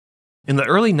In the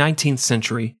early 19th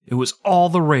century, it was all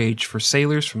the rage for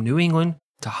sailors from New England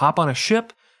to hop on a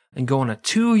ship and go on a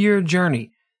 2-year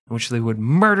journey in which they would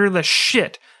murder the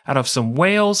shit out of some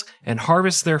whales and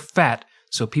harvest their fat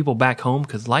so people back home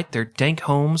could light their dank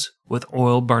homes with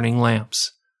oil-burning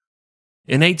lamps.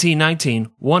 In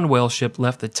 1819, one whale ship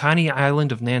left the tiny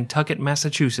island of Nantucket,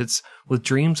 Massachusetts, with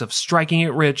dreams of striking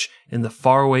it rich in the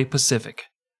faraway Pacific.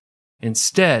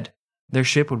 Instead, their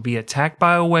ship would be attacked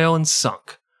by a whale and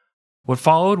sunk. What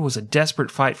followed was a desperate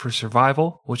fight for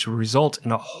survival, which would result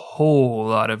in a whole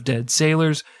lot of dead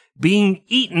sailors being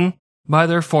eaten by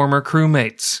their former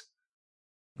crewmates.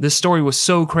 This story was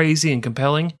so crazy and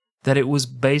compelling that it was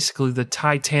basically the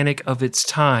Titanic of its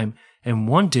time, and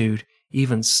one dude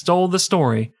even stole the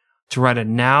story to write a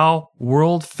now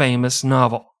world-famous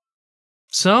novel.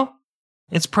 So,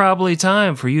 it's probably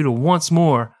time for you to once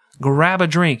more grab a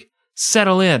drink,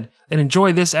 settle in, and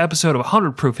enjoy this episode of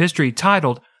 100 Proof History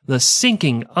titled The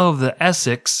Sinking of the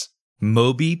Essex.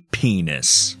 Moby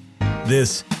Penis.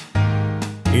 This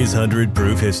is 100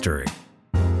 Proof History.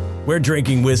 We're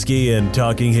drinking whiskey and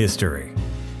talking history.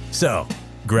 So,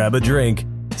 grab a drink,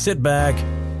 sit back,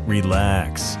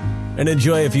 relax, and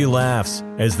enjoy a few laughs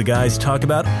as the guys talk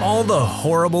about all the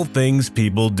horrible things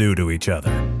people do to each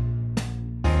other.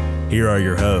 Here are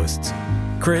your hosts,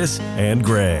 Chris and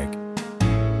Greg.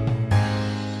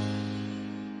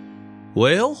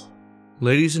 Well,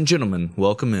 ladies and gentlemen,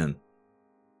 welcome in.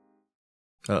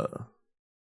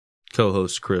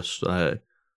 Co-host Chris, I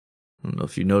don't know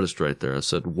if you noticed right there, I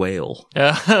said whale.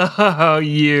 Oh,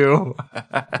 you.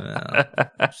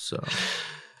 So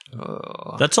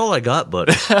that's all I got,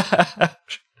 buddy.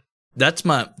 That's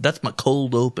my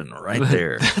cold open right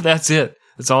there. That's it.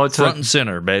 That's all it took. Front and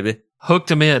center, baby.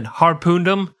 Hooked him in, harpooned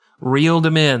him, reeled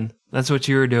him in. That's what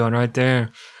you were doing right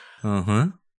there. Uh-huh.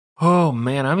 Oh,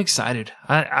 man, I'm excited.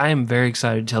 I am very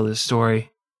excited to tell this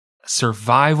story.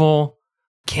 Survival,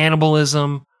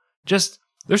 cannibalism, just,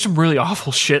 there's some really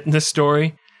awful shit in this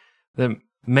story that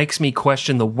makes me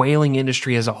question the whaling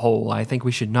industry as a whole. I think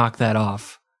we should knock that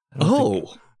off.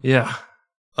 Yeah.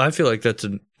 I feel like that's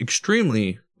an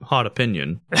extremely hot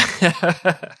opinion.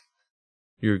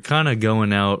 You're kind of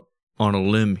going out on a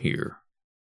limb here.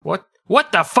 What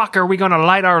the fuck are we going to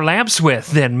light our lamps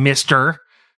with then, mister?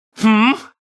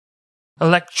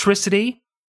 Electricity?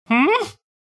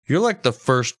 You're like the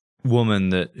first woman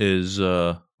that is,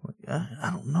 I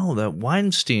don't know, that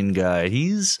Weinstein guy.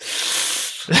 He's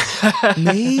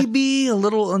maybe a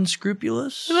little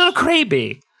unscrupulous. A little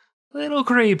creepy.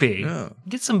 Yeah.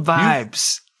 Get some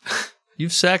vibes.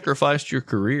 You've sacrificed your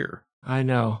career. I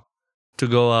know. To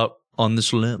go out on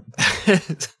this limb.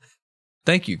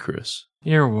 Thank you, Chris.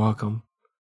 You're welcome.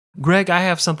 Greg, I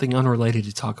have something unrelated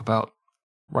to talk about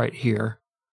right here.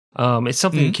 It's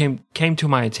something that came to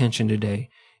my attention today,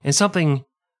 and something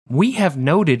we have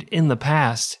noted in the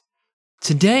past.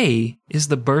 Today is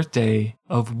the birthday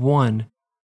of one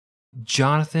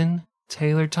Jonathan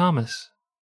Taylor Thomas.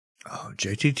 Oh,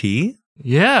 JTT?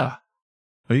 Yeah.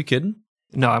 Are you kidding?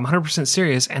 No, I'm 100%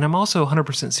 serious, and I'm also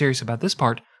 100% serious about this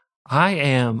part. I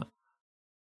am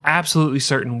absolutely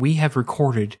certain we have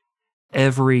recorded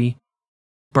every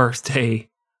birthday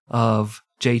of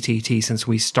JTT since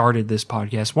we started this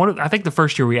podcast. I think the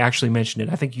first year we actually mentioned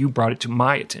it, I think you brought it to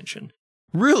my attention.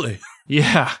 Really?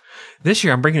 Yeah. This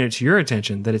year I'm bringing it to your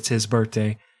attention that it's his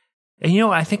birthday. And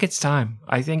I think it's time.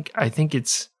 I think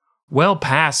it's well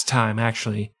past time,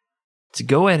 actually, to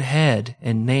go ahead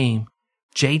and name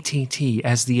JTT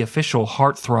as the official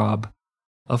heartthrob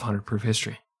of 100 Proof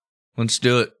History. Let's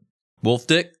do it. Wolf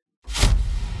Dick.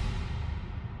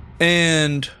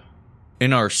 And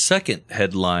in our second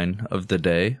headline of the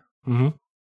day,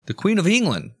 the Queen of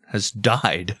England has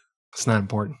died. It's not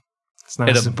important. It's not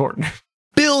as important.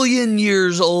 Billion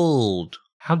years old.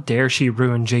 How dare she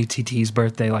ruin JTT's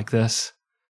birthday like this?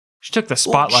 She took the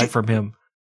spotlight from him.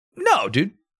 No,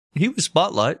 dude. He was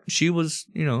spotlight. She was,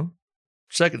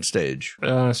 second stage.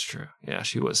 That's true. Yeah,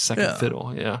 she was second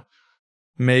fiddle. Yeah.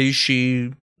 May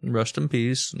she rest in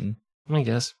peace. And I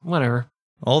guess. Whatever.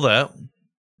 All that.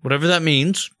 Whatever that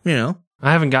means,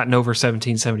 I haven't gotten over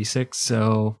 1776,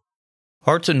 so...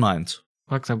 Hearts and minds.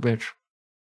 Fuck that bitch.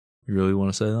 You really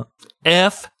want to say that?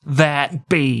 F that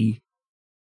B.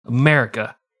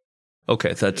 America.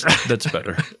 Okay, that's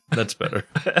better. That's better.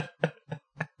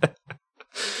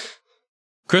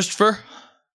 Christopher?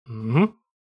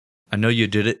 I know you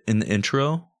did it in the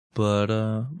intro, but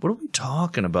what are we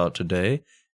talking about today?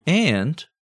 And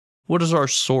what is our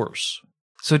source?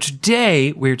 So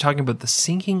today we're talking about the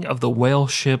sinking of the whale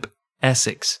ship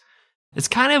Essex. It's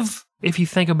kind of, if you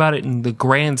think about it in the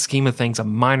grand scheme of things, a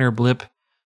minor blip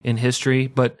in history,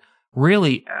 but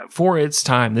really, for its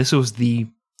time, this was the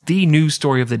news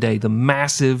story of the day, the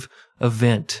massive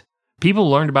event. People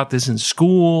learned about this in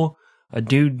school. A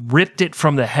dude ripped it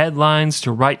from the headlines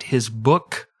to write his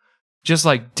book, just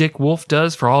like Dick Wolf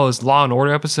does for all his Law and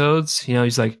Order episodes. You know,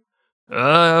 he's like,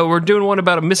 we're doing one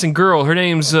about a missing girl. Her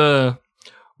name's Ron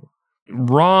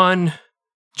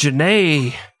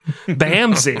Janae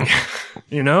Bamsey.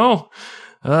 You know?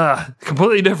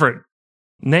 Completely different.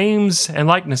 Names and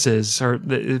likenesses, or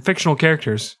the fictional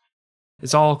characters.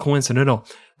 It's all coincidental.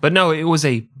 But no, it was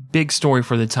a big story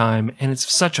for the time, and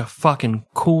it's such a fucking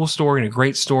cool story and a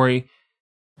great story.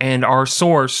 And our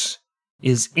source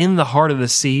is In the Heart of the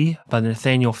Sea by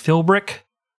Nathaniel Philbrick.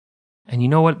 And you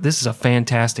know what? This is a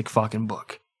fantastic fucking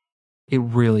book. It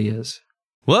really is.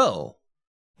 Well,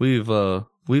 we've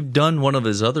done one of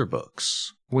his other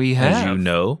books. We have. As you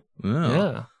know.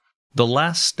 Yeah. The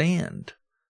Last Stand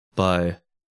by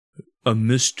a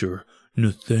Mr.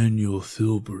 Nathaniel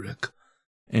Philbrick.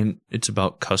 And it's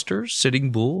about Custer,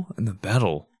 Sitting Bull, and the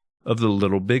Battle of the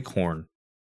Little Bighorn.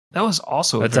 That was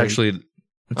also It's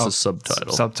a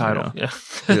subtitle. Subtitle, yeah.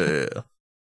 Yeah.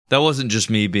 That wasn't just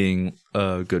me being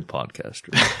a good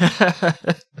podcaster.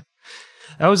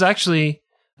 That was actually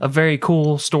a very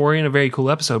cool story and a very cool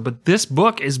episode. But this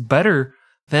book is better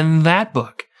than that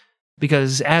book.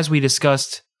 Because as we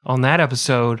discussed on that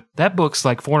episode, that book's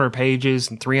like 400 pages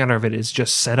and 300 of it is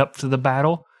just set up for the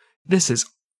battle. This is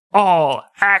all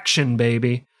action,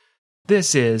 baby.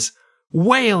 This is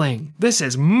whaling. This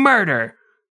is murder.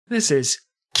 This is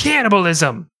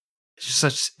cannibalism.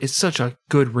 It's such a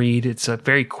good read. It's a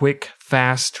very quick,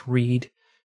 fast read.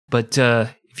 But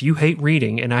if you hate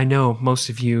reading, and I know most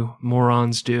of you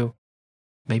morons do,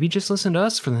 maybe just listen to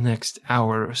us for the next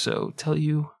hour or so. Tell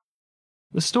you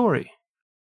the story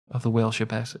of the whale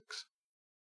ship Essex.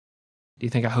 Do you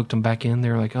think I hooked them back in? They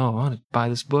were like, oh, I want to buy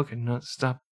this book and not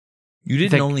stop. You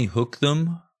didn't only hook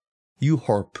them, you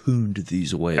harpooned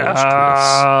these whales, Chris.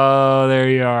 Oh, there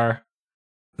you are.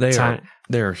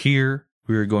 They're here.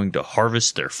 We are going to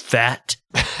harvest their fat.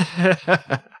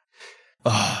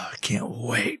 I can't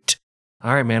wait.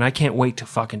 All right, man. I can't wait to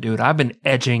fucking do it. I've been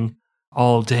edging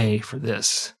all day for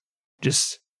this.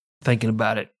 Just thinking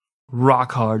about it.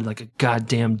 Rock hard like a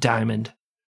goddamn diamond.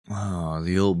 Oh,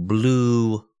 the old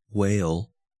blue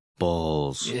whale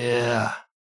balls. Yeah.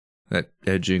 That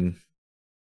edging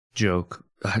joke.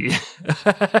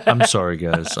 I'm sorry,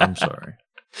 guys. I'm sorry.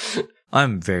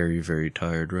 I'm very, very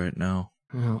tired right now.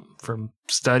 From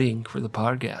studying for the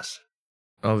podcast.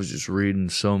 I was just reading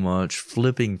so much,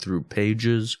 flipping through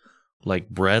pages like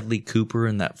Bradley Cooper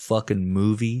in that fucking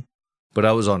movie. But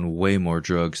I was on way more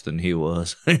drugs than he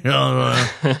was.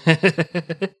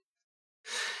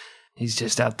 He's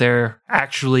just out there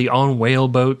actually on whale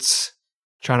boats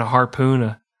trying to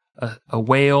harpoon a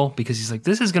whale because he's like,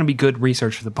 this is going to be good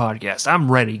research for the podcast.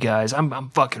 I'm ready, guys. I'm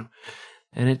fucking...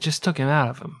 And it just took him out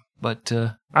of him. But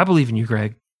I believe in you,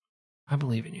 Greg. I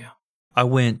believe in you. I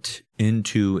went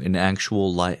into an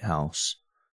actual lighthouse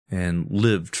and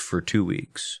lived for 2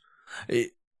 weeks.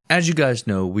 As you guys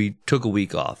know, we took a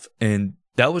week off, and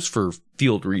that was for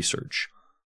field research.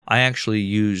 I actually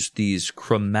used these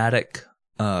chromatic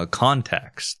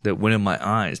contacts that went in my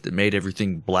eyes that made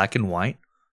everything black and white.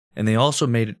 And they also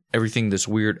made everything this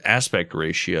weird aspect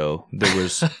ratio that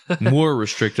was more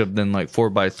restrictive than like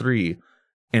 4:3.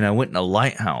 And I went in a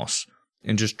lighthouse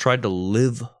and just tried to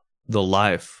live the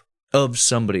life of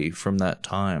somebody from that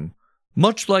time.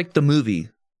 Much like the movie,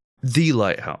 The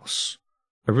Lighthouse.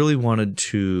 I really wanted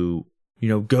to,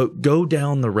 go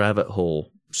down the rabbit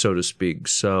hole, so to speak.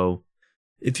 So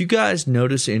if you guys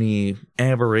notice any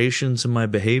aberrations in my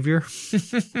behavior,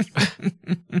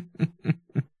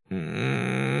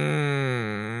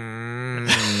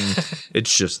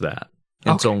 it's just that.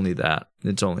 It's only that.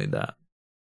 It's only that.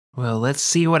 Well, let's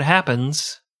see what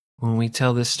happens when we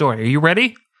tell this story. Are you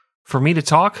ready for me to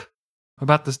talk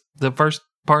about the first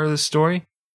part of the story?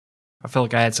 I felt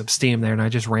like I had some steam there and I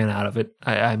just ran out of it.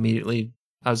 I immediately,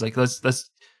 I was like, let's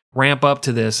ramp up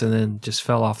to this, and then just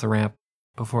fell off the ramp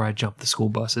before I jumped the school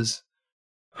buses.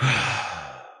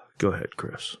 Go ahead,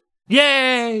 Chris.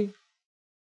 Yay!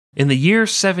 In the year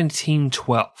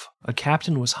 1712, a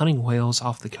captain was hunting whales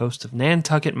off the coast of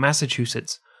Nantucket,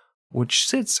 Massachusetts, which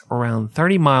sits around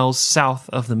 30 miles south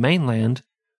of the mainland,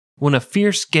 when a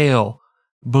fierce gale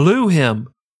blew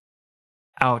him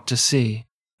out to sea.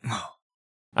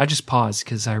 I just paused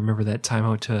because I remember that time I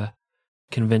went to a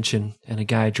convention and a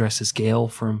guy dressed as Gale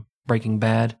from Breaking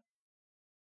Bad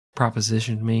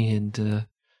propositioned me, and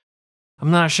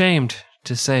I'm not ashamed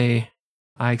to say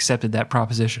I accepted that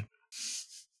proposition.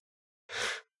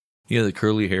 Yeah, the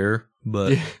curly hair,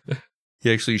 but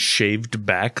He actually shaved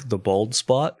back the bald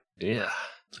spot. Yeah.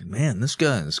 It's like, man, this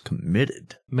guy is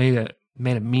committed. Made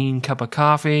a mean cup of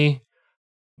coffee.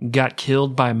 Got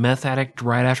killed by a meth addict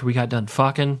right after we got done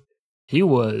fucking. He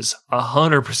was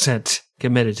 100%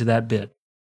 committed to that bit.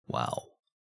 Wow.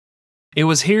 It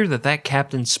was here that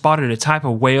captain spotted a type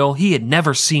of whale he had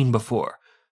never seen before.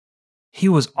 He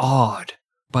was awed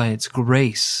by its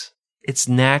grace, its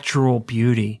natural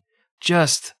beauty,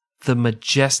 just the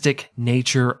majestic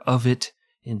nature of it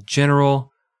in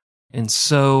general. And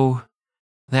so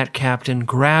that captain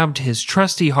grabbed his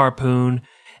trusty harpoon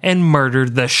and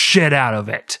murdered the shit out of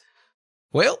it.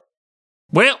 Well,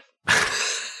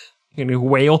 you know,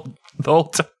 whale the whole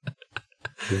time.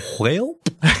 Well,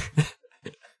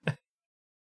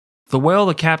 The whale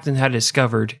the captain had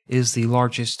discovered is the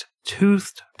largest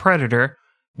toothed predator,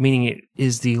 meaning it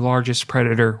is the largest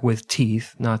predator with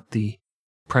teeth, not the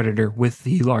predator with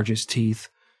the largest teeth,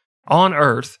 on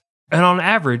Earth, and on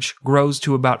average grows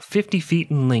to about 50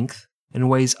 feet in length and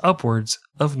weighs upwards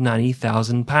of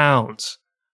 90,000 pounds.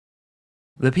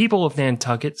 The people of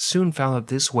Nantucket soon found that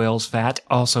this whale's fat,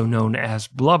 also known as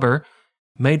blubber,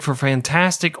 made for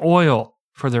fantastic oil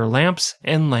for their lamps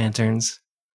and lanterns.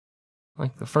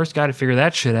 Like the first guy to figure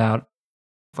that shit out.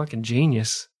 Fucking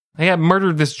genius. They got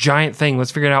murdered this giant thing.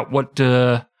 Let's figure out what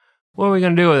are we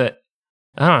gonna do with it?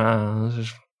 I don't know. Let's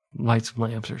just light some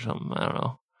lamps or something. I don't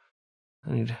know.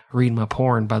 I need to read my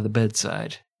porn by the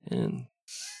bedside. And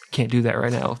can't do that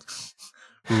right now.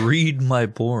 read my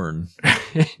porn.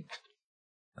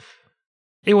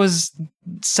 It was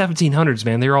 1700s,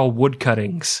 man. They were all wood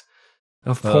cuttings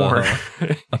of porn.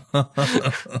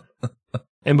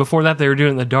 And before that, they were doing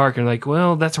it in the dark. And like,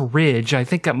 well, that's a ridge. I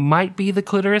think that might be the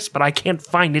clitoris, but I can't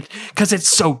find it because it's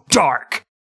so dark.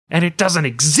 And it doesn't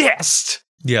exist.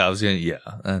 Yeah,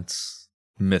 that's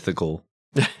mythical.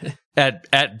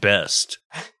 at best.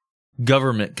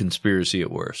 Government conspiracy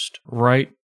at worst.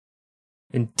 Right.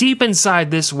 And deep inside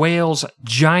this whale's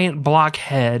giant block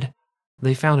head,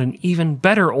 they found an even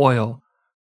better oil,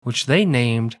 which they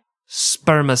named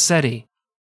spermaceti.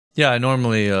 Yeah, I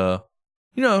normally,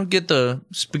 get the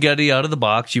spaghetti out of the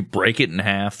box, you break it in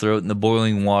half, throw it in the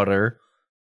boiling water,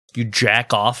 you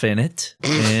jack off in it,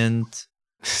 and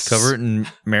cover it in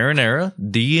marinara,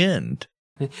 the end.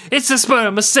 It's a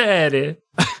spermaceti.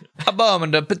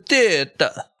 Abomina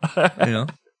petita.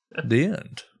 The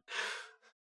end.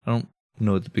 I don't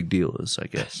know what the big deal is, I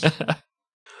guess.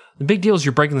 The big deal is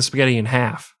you're breaking the spaghetti in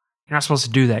half. You're not supposed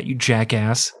to do that, you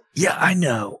jackass. Yeah, I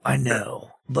know.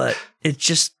 But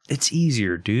it's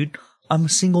easier, dude. I'm a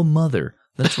single mother.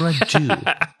 That's what I do.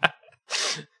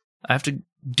 I have to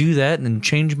do that and then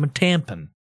change my tampon.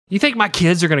 You think my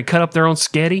kids are going to cut up their own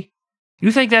sketty?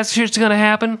 You think that shit's going to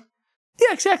happen?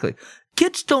 Yeah, exactly.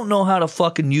 Kids don't know how to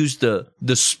fucking use the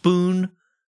spoon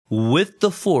with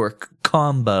the fork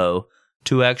combo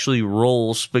to actually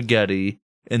roll spaghetti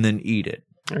and then eat it.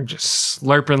 They're just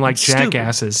slurping like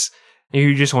jackasses. And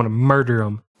you just want to murder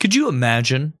them. Could you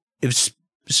imagine if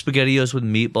SpaghettiOs with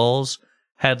meatballs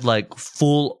had like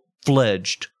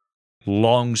full-fledged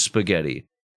long spaghetti?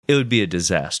 It would be a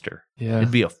disaster. Yeah.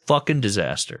 It'd be a fucking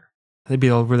disaster. They'd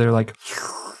be over there like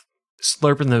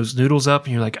slurping those noodles up,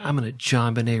 and you're like, I'm going to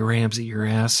John Benet Ramsey your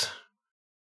ass.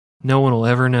 No one will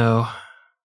ever know.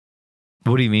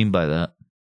 What do you mean by that?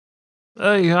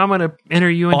 I'm going to enter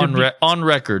you into... On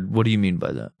record, what do you mean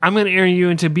by that? I'm going to enter you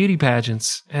into beauty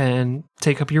pageants and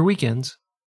take up your weekends.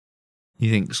 You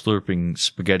think slurping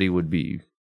spaghetti would be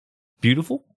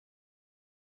beautiful?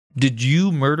 Did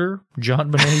you murder John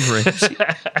Benet Ramsey?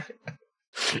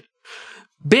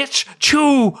 Bitch,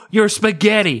 chew your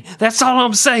spaghetti. That's all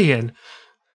I'm saying.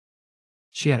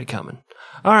 She had it coming.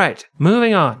 All right,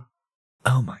 moving on.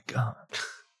 Oh my God.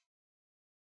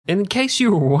 In case you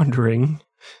were wondering,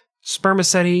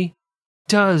 spermaceti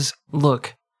does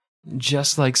look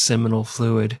just like seminal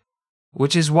fluid,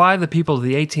 which is why the people of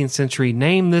the 18th century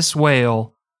named this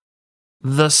whale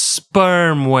the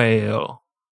sperm whale.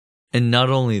 And not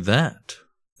only that,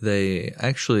 they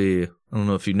actually, I don't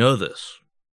know if you know this,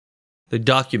 they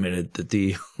documented that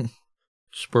the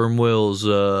sperm whale's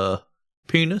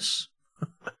penis,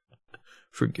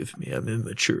 forgive me, I'm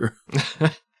immature.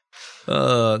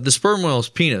 The sperm whale's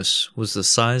penis was the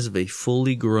size of a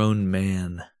fully grown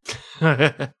man.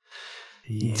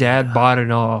 Dad bought it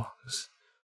all.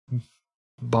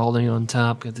 Balding on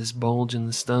top, got this bulge in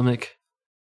the stomach.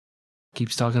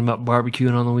 Keeps talking about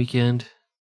barbecuing on the weekend.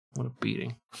 What a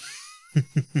beating.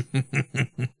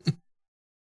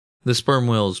 The sperm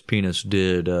whale's penis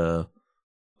did,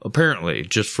 apparently,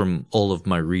 just from all of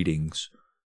my readings,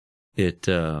 it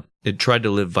tried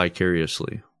to live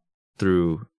vicariously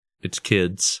through its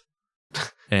kids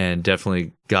and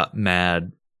definitely got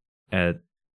mad at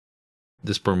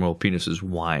the sperm whale penis's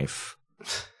wife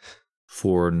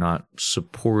for not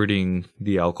supporting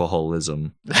the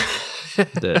alcoholism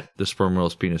that the sperm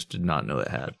whale's penis did not know it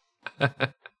had. A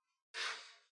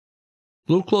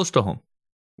little close to home.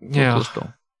 Yeah. Close to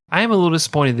home. I am a little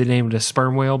disappointed they named it a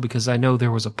sperm whale because I know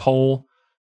there was a pole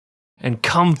and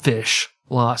cumfish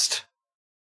lost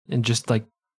in just like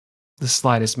the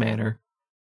slightest manner.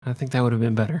 I think that would have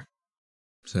been better.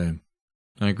 Same.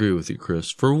 I agree with you,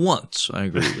 Chris. For once, I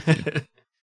agree with you.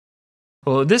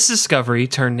 Well, this discovery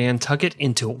turned Nantucket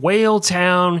into Whale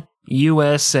Town,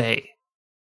 USA.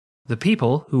 The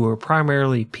people, who were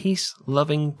primarily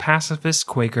peace-loving pacifist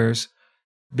Quakers,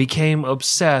 became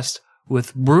obsessed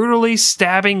with brutally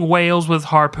stabbing whales with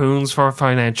harpoons for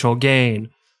financial gain.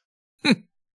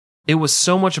 It was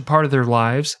so much a part of their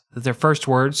lives that their first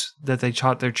words that they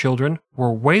taught their children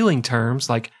were whaling terms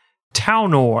like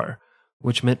Taunor,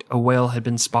 which meant a whale had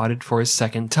been spotted for his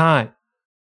second time.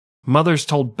 Mothers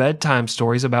told bedtime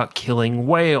stories about killing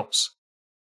whales.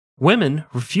 Women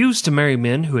refused to marry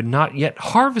men who had not yet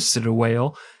harvested a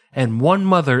whale, and one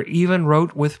mother even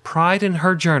wrote with pride in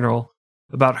her journal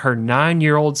about her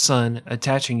 9-year-old son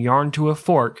attaching yarn to a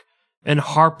fork and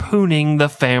harpooning the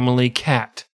family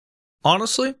cat.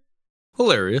 Honestly,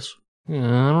 hilarious. Yeah,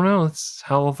 I don't know. That's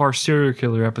how all of our serial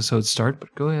killer episodes start,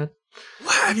 but go ahead. Well,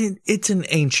 I mean, it's an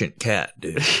ancient cat,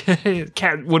 dude. The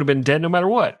cat would have been dead no matter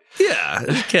what. Yeah,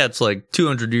 this cat's like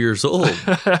 200 years old.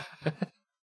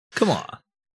 Come on.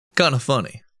 Kind of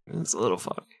funny. It's a little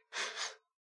funny.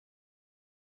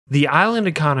 The island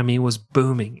economy was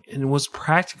booming and was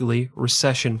practically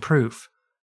recession-proof.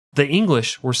 The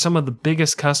English were some of the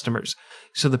biggest customers,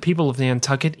 so the people of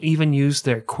Nantucket even used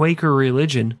their Quaker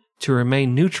religion to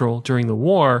remain neutral during the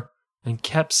war and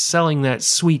kept selling that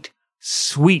sweet,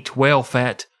 sweet whale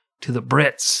fat to the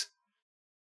Brits.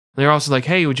 They're also like,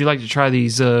 hey, would you like to try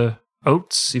these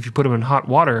oats? If you put them in hot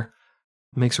water,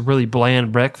 it makes a really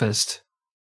bland breakfast.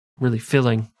 Really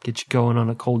filling. Get you going on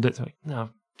a cold day. Like, no,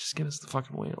 just give us the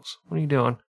fucking whales. What are you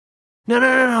doing?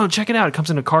 No. Check it out. It comes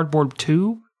in a cardboard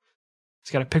tube. It's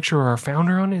got a picture of our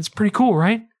founder on it. It's pretty cool,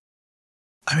 right?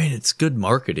 I mean, it's good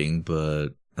marketing, but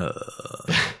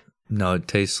no, it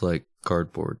tastes like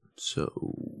cardboard. So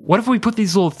what if we put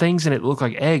these little things in it that look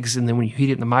like eggs, and then when you heat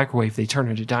it in the microwave, they turn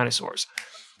into dinosaurs?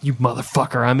 You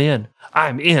motherfucker, I'm in.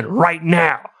 I'm in right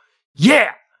now.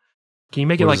 Yeah! Can you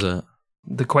make it what like is that?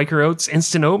 The Quaker Oats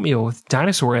instant oatmeal with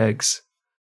dinosaur eggs?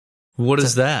 What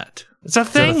is that? It's a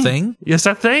thing. Is that a thing? It's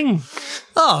a thing.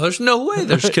 Oh, there's no way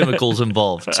there's chemicals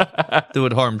involved that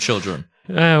would harm children.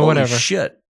 Whatever. Holy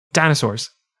shit.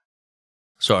 Dinosaurs.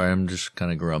 Sorry, I'm just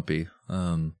kind of grumpy.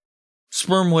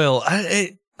 Sperm whale,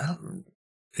 it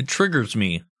triggers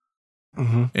me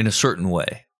in a certain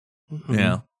way. Mm-hmm.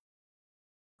 Yeah.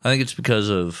 I think it's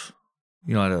because of,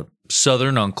 I had a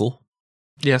southern uncle.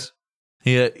 Yes.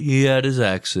 He had his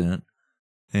accent,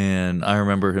 and I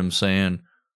remember him saying,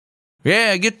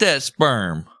 "Yeah, get that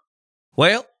sperm.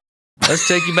 Well, let's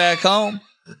take you back home."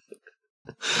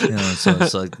 So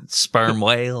it's like sperm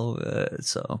whale.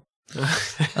 So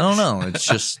I don't know. It's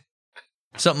just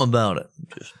something about it.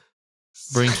 Just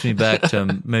brings me back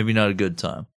to maybe not a good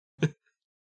time.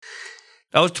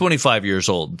 I was 25 years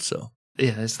old, so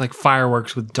yeah, it's like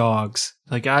fireworks with dogs.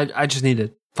 Like I just need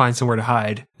to find somewhere to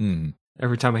hide.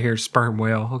 Every time I hear sperm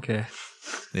whale, okay.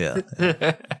 Yeah.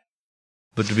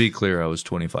 But to be clear, I was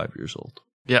 25 years old.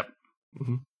 Yep.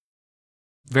 Mm-hmm.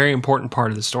 Very important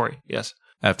part of the story, yes.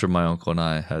 After my uncle and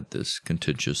I had this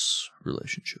contentious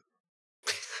relationship.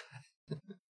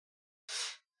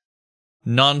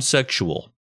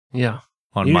 Non-sexual. Yeah.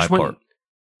 On you my part.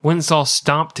 Went and saw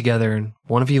Stomp together, and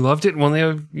one of you loved it, and one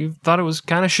of you thought it was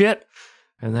kind of shit.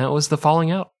 And that was the falling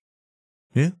out.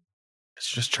 Yeah. It's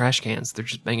just trash cans. They're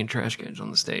just banging trash cans on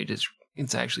the stage.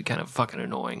 It's actually kind of fucking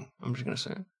annoying. I'm just going to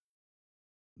say it.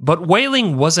 But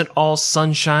whaling wasn't all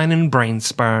sunshine and brain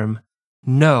sperm.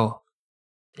 No.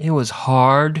 It was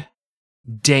hard,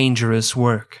 dangerous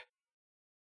work.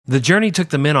 The journey took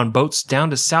the men on boats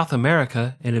down to South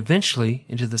America and eventually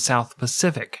into the South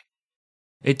Pacific.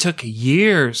 It took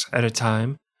years at a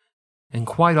time, and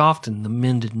quite often the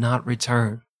men did not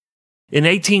return. In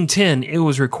 1810, it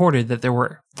was recorded that there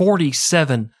were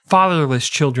 47 fatherless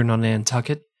children on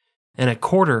Nantucket, and a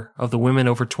quarter of the women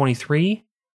over 23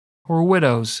 were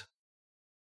widows.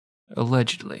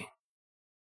 Allegedly.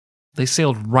 They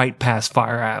sailed right past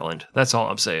Fire Island. That's all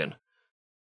I'm saying.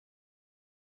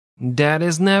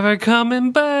 Daddy's never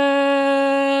coming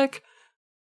back.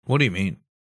 What do you mean?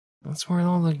 That's where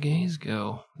all the gays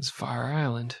go, is Fire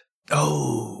Island.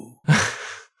 Oh.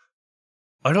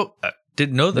 I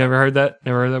didn't know that. Never heard that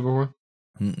before?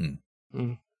 Mm-mm.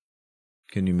 Mm.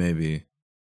 Can you maybe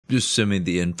just send me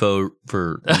the info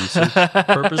for research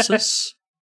purposes?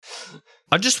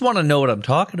 I just want to know what I'm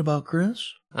talking about, Chris.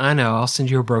 I know. I'll send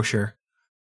you a brochure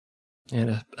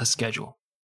and a schedule.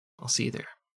 I'll see you there.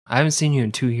 I haven't seen you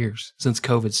in 2 years since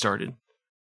COVID started.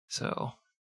 So.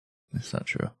 That's not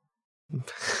true.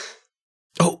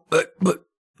 Oh, but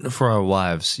for our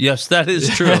wives. Yes, that is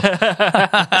true.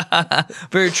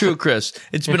 Very true, Chris.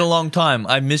 It's been a long time.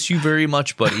 I miss you very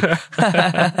much, buddy.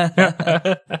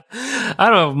 I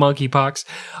don't have monkeypox.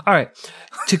 All right.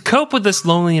 To cope with this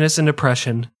loneliness and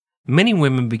depression, many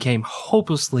women became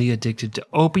hopelessly addicted to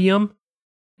opium,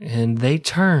 and they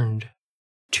turned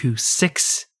to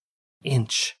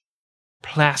 6-inch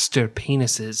plaster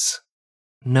penises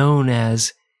known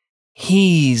as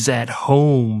He's at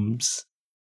Homes.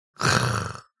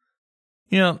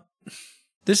 You know,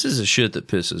 this is a shit that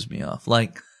pisses me off.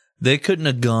 Like, they couldn't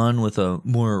have gone with a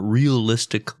more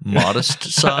realistic, modest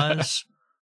size.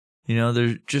 You know,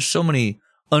 there's just so many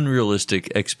unrealistic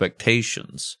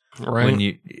expectations. Right. When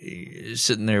you're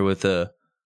sitting there with a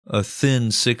thin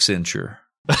 6-incher.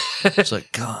 It's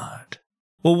like, God.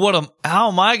 Well, how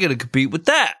am I going to compete with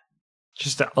that?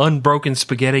 Just an unbroken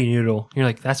spaghetti noodle. You're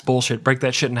like, that's bullshit. Break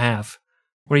that shit in half.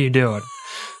 What are you doing?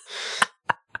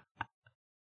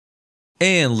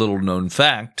 And little known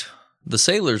fact, the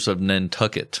sailors of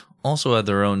Nantucket also had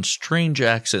their own strange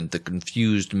accent that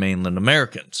confused mainland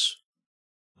Americans.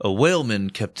 A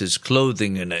whaleman kept his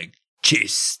clothing in a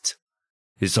chest.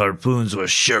 His harpoons were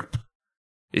sharp,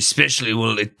 especially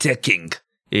while attacking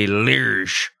a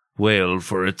large whale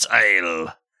for its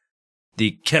isle.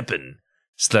 The captain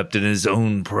slept in his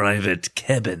own private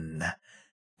cabin,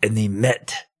 and the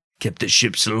mate kept the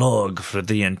ship's log for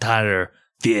the entire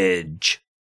voyage.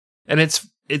 And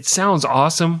it sounds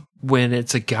awesome when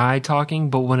it's a guy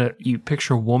talking, but when you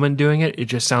picture a woman doing it, it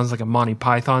just sounds like a Monty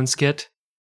Python skit.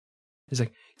 He's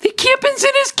like, the captain's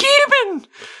in his cabin!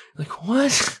 Like,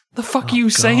 what the fuck are you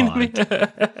saying to me?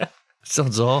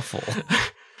 Sounds awful.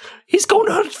 He's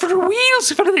going out for the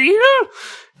wheels for the ear.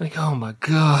 Like, oh my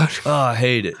God. Oh, I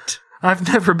hate it. I've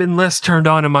never been less turned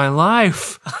on in my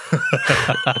life.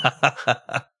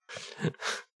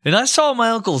 And I saw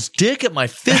my uncle's dick at my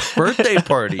 5th birthday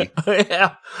party.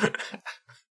 Yeah.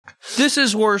 This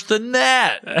is worse than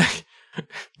that.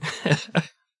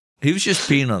 He was just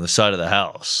peeing on the side of the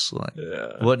house. Like,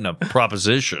 wasn't a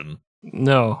proposition.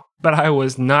 No, but I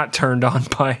was not turned on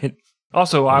by it.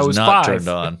 Also, I was not 5. turned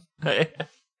on.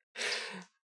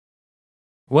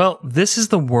 Well, this is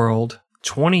the world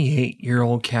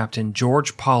 28-year-old Captain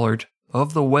George Pollard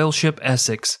of the whale ship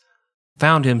Essex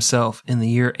found himself in the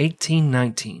year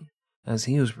 1819 as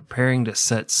he was preparing to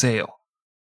set sail.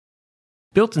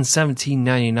 Built in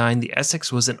 1799, the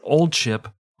Essex was an old ship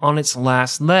on its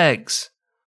last legs.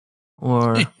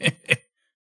 Or...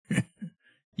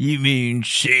 You mean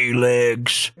sea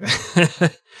legs?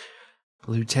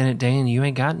 Lieutenant Dan, you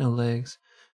ain't got no legs.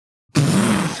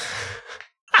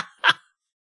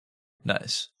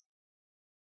 Nice.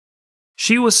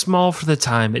 She was small for the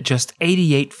time at just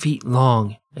 88 feet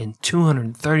long and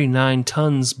 239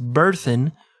 tons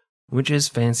burthen, which is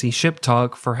fancy ship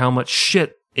talk for how much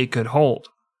shit it could hold.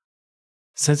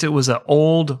 Since it was an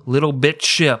old little bit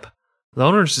ship, the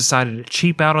owners decided to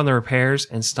cheap out on the repairs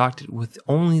and stocked it with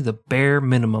only the bare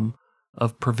minimum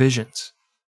of provisions.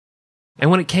 And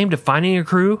when it came to finding a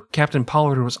crew, Captain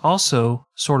Pollard was also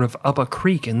sort of up a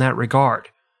creek in that regard.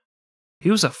 He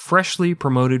was a freshly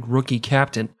promoted rookie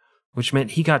captain, which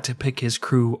meant he got to pick his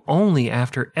crew only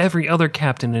after every other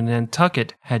captain in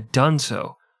Nantucket had done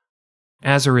so.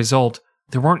 As a result,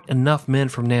 there weren't enough men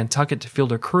from Nantucket to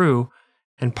field a crew,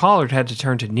 and Pollard had to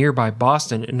turn to nearby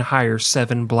Boston and hire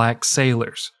 7 black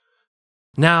sailors.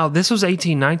 Now, this was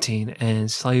 1819, and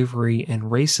slavery and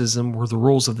racism were the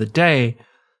rules of the day,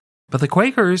 but the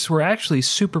Quakers were actually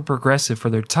super progressive for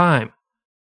their time.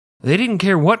 They didn't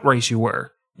care what race you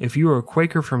were. If you were a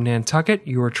Quaker from Nantucket,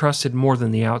 you were trusted more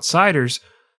than the outsiders,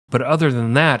 but other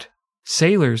than that,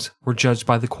 sailors were judged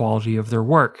by the quality of their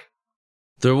work.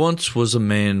 There once was a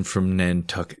man from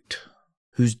Nantucket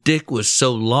whose dick was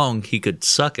so long he could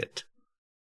suck it.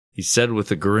 He said with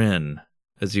a grin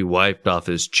as he wiped off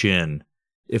his chin,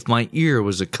 "If my ear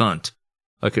was a cunt,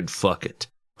 I could fuck it."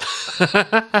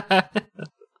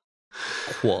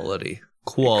 Quality.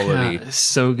 God,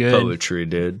 so good. Poetry,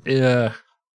 dude. Yeah.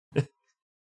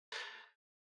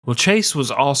 Well, Chase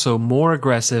was also more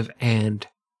aggressive and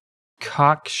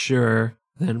cocksure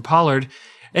than Pollard,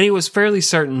 and he was fairly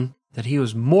certain that he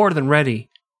was more than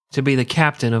ready to be the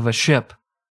captain of a ship.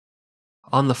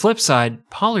 On the flip side,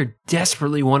 Pollard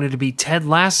desperately wanted to be Ted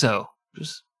Lasso.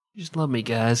 Just love me,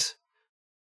 guys.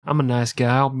 I'm a nice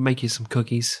guy. I'll make you some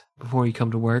cookies before you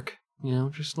come to work.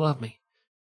 Just love me.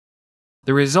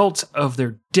 The result of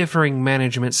their differing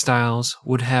management styles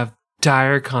would have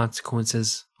dire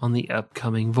consequences on the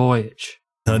upcoming voyage.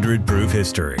 100 Proof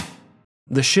History.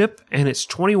 The ship and its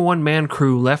 21-man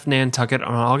crew left Nantucket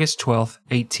on August 12,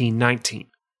 1819.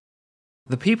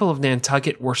 The people of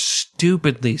Nantucket were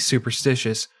stupidly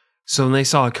superstitious, so when they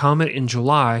saw a comet in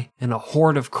July and a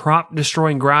horde of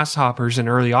crop-destroying grasshoppers in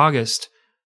early August,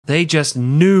 they just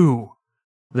knew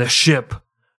the ship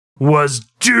was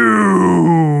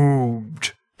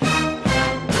doomed.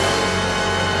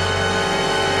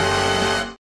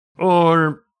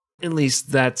 Or at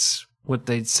least that's what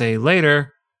they'd say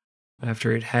later,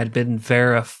 after it had been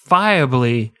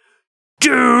verifiably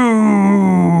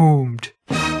doomed.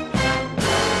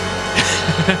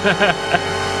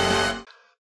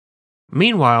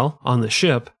 Meanwhile, on the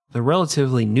ship, the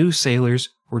relatively new sailors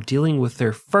were dealing with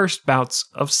their first bouts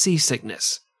of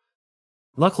seasickness.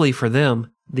 Luckily for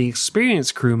them, the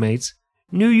experienced crewmates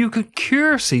knew you could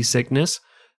cure seasickness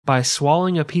by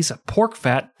swallowing a piece of pork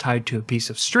fat tied to a piece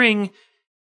of string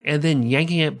and then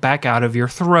yanking it back out of your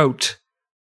throat.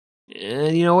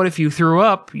 And you know what? If you threw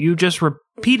up, you just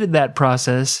repeated that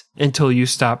process until you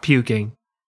stopped puking.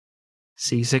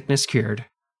 Seasickness cured.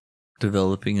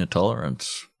 Developing a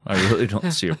tolerance. I really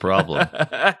don't see a problem.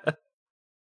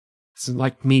 It's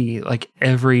like me, like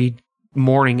every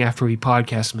morning after we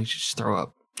podcast, I'm like, just throw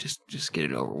up. Just get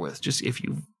it over with. Just if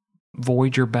you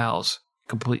void your bowels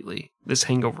completely, this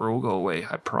hangover will go away,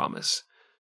 I promise.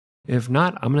 If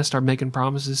not, I'm going to start making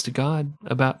promises to God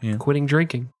about quitting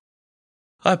drinking.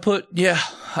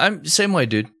 I'm same way,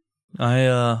 dude.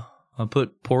 I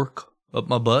put pork up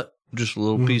my butt, just a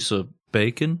little piece of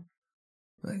bacon.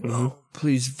 Like, oh,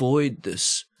 please void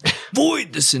this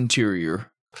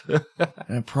interior. And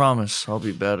I promise I'll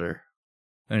be better.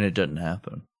 And it doesn't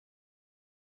happen.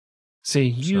 See,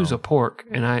 you use a pork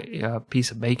and a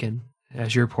piece of bacon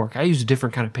as your pork. I use a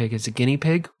different kind of pig. It's a guinea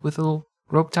pig with a little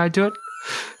rope tied to it.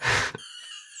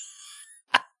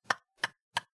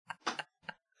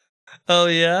 Oh,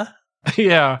 yeah?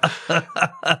 Yeah.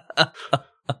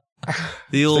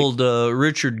 The old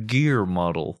Richard Gere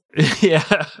model.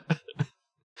 Yeah.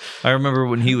 I remember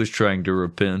when he was trying to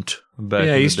repent back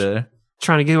in the day.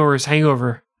 Trying to get over his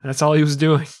hangover. That's all he was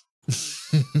doing.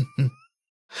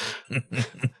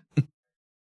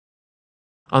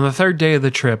 On the third day of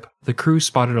the trip, the crew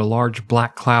spotted a large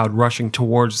black cloud rushing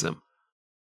towards them.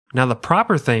 Now, the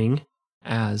proper thing,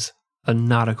 as a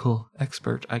nautical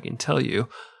expert, I can tell you,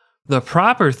 the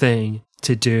proper thing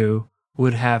to do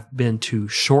would have been to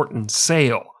shorten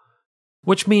sail,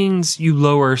 which means you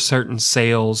lower certain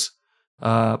sails,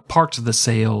 parts of the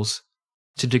sails,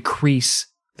 to decrease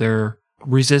their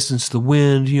resistance to the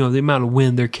wind, the amount of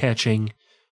wind they're catching.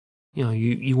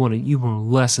 You want to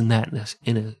lessen that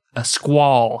in a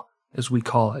squall, as we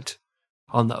call it,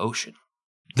 on the ocean.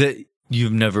 That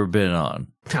you've never been on.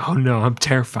 Oh no, I'm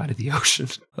terrified of the ocean.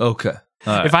 Okay.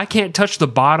 All right. If I can't touch the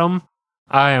bottom,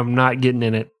 I am not getting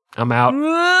in it. I'm out.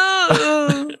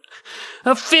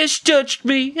 A fish touched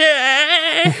me.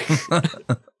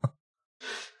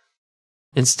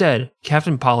 Instead,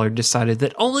 Captain Pollard decided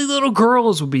that only little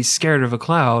girls would be scared of a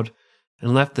cloud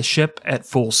and left the ship at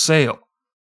full sail.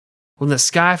 When the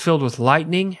sky filled with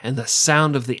lightning and the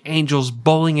sound of the angels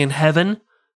bowling in heaven,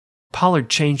 Pollard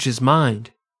changed his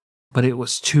mind, but it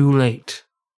was too late.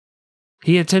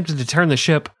 He attempted to turn the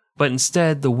ship, but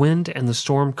instead the wind and the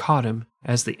storm caught him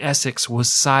as the Essex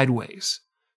was sideways.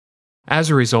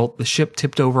 As a result, the ship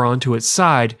tipped over onto its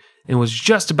side and was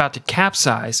just about to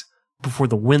capsize before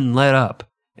the wind let up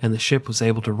and the ship was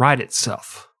able to right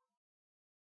itself.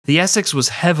 The Essex was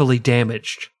heavily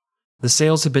damaged. The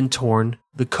sails had been torn,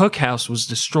 the cookhouse was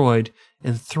destroyed,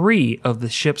 and 3 of the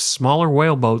ship's smaller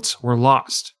whaleboats were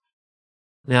lost.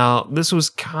 Now, this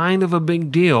was kind of a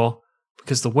big deal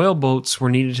because the whaleboats were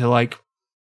needed to,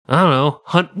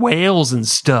 hunt whales and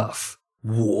stuff.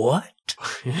 What?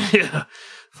 Yeah.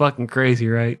 Fucking crazy,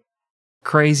 right?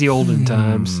 Crazy olden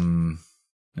times.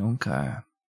 Okay.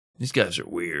 These guys are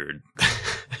weird.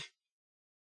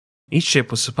 Each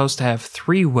ship was supposed to have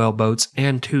 3 whaleboats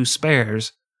and 2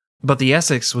 spares, but the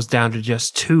Essex was down to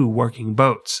just 2 working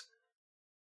boats.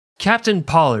 Captain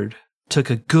Pollard took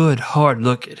a good hard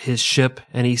look at his ship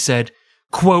and he said,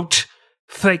 quote,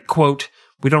 fake quote,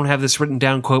 we don't have this written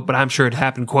down quote, but I'm sure it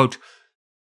happened, quote,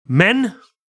 "Men,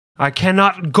 I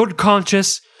cannot in good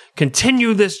conscience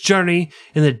continue this journey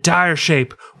in the dire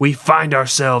shape we find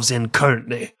ourselves in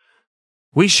currently.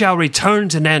 We shall return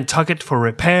to Nantucket for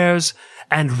repairs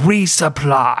and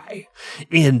resupply."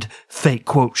 End fake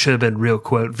quote, should have been real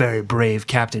quote, very brave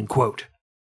captain quote.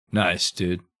 Nice,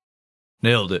 dude.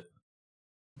 Nailed it.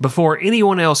 Before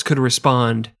anyone else could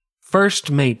respond,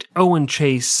 First Mate Owen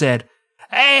Chase said,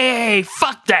 "Hey,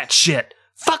 fuck that shit.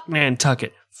 Fuck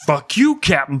Nantucket. Fuck you,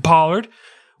 Captain Pollard.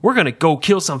 We're gonna go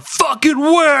kill some fucking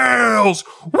whales.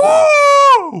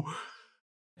 Woo!"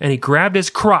 And he grabbed his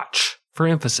crotch for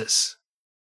emphasis.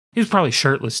 He was probably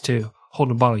shirtless, too,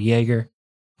 holding a bottle of Jaeger.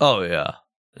 Oh, yeah.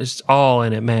 It's all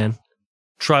in it, man.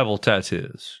 Tribal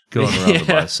tattoos going around the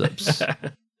biceps.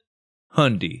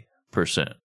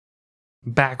 100%.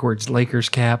 Backwards Lakers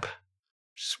cap.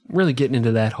 Just really getting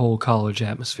into that whole college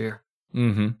atmosphere.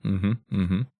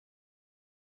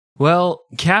 Well,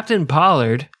 Captain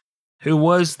Pollard, who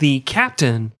was the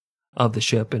captain of the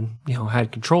ship and,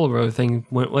 had control over everything,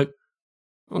 went like,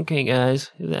 "Okay,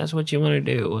 guys, if that's what you want to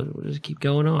do, we'll just keep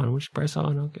going on. We'll just press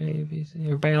on, okay?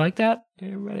 Everybody like that?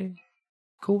 Everybody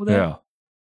cool with that?" Yeah.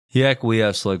 He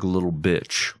acquiesced like a little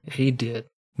bitch. He did.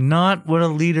 Not what a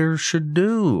leader should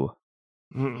do.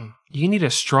 You need a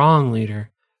strong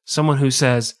leader. Someone who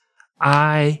says,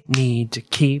 "I need to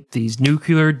keep these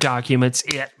nuclear documents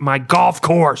at my golf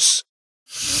course."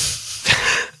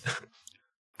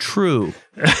 True.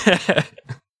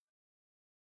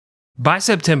 By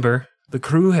September, the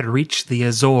crew had reached the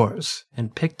Azores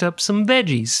and picked up some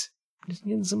veggies. Just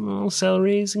getting some little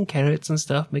celeries and carrots and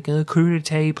stuff, making a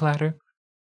crudité platter.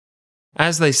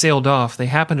 As they sailed off, they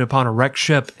happened upon a wrecked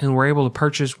ship and were able to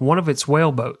purchase one of its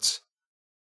whaleboats.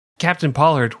 Captain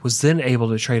Pollard was then able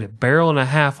to trade 1.5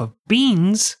 barrels of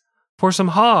beans for some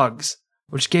hogs,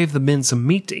 which gave the men some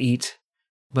meat to eat,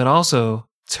 but also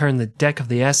turned the deck of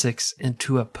the Essex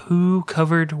into a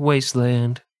poo-covered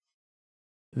wasteland.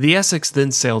 The Essex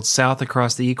then sailed south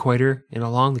across the equator and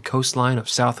along the coastline of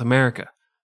South America.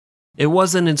 It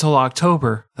wasn't until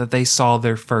October that they saw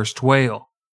their first whale.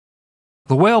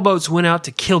 The whaleboats went out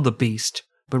to kill the beast,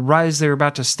 but right as they were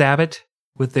about to stab it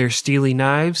with their steely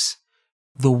knives,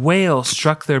 the whale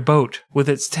struck their boat with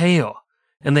its tail,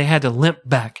 and they had to limp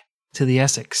back to the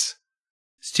Essex.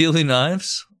 Steely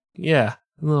knives? Yeah,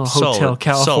 a little Hotel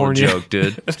California. Solid joke,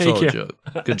 dude. Thank you. Joke.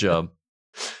 Good job.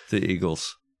 The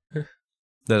Eagles.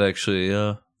 That actually,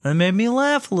 that made me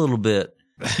laugh a little bit.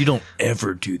 You don't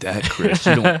ever do that, Chris.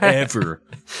 You don't ever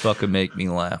fucking make me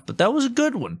laugh. But that was a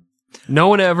good one. No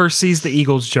one ever sees the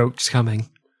Eagles jokes coming.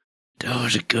 That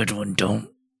was a good one. Don't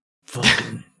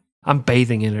fucking... I'm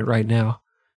bathing in it right now.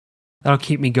 That'll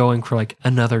keep me going for like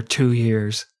another 2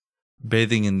 years.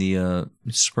 Bathing in the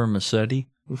spermaceti?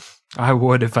 I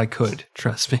would if I could,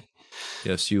 trust me.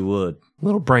 Yes, you would.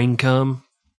 Little brain cum.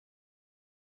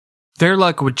 Their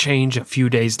luck would change a few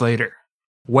days later.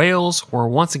 Whales were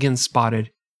once again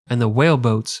spotted, and the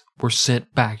whaleboats were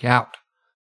sent back out.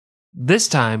 This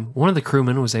time, one of the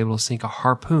crewmen was able to sink a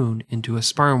harpoon into a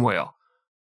sperm whale.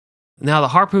 Now, the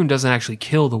harpoon doesn't actually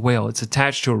kill the whale. It's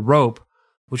attached to a rope,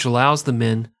 which allows the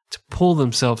men to pull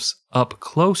themselves up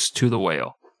close to the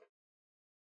whale.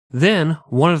 Then,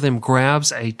 one of them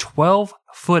grabs a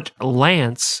 12-foot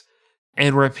lance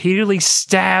and repeatedly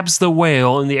stabs the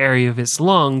whale in the area of its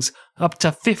lungs up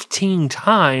to 15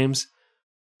 times,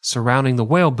 surrounding the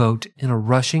whaleboat in a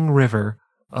rushing river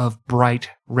of bright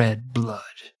red blood.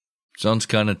 Sounds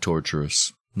kind of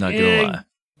torturous. Not gonna lie.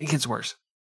 It gets worse.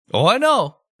 Oh, I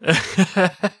know.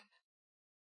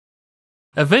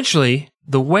 Eventually,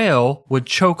 the whale would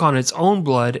choke on its own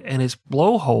blood and its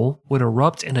blowhole would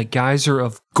erupt in a geyser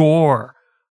of gore,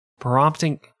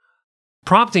 prompting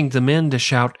the men to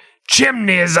shout,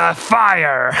 "Chimneys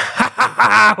afire!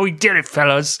 We did it,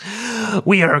 fellas!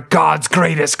 We are God's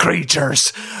greatest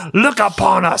creatures! Look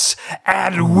upon us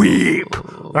and weep!"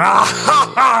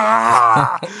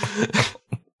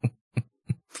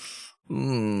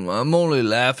 I'm only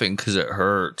laughing because it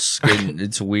hurts.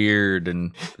 It's weird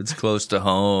and it's close to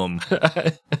home.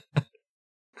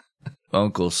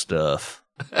 Uncle stuff.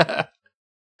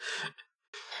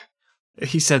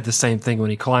 He said the same thing when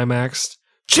he climaxed.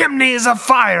 "Chimneys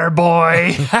afire,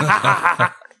 boy!"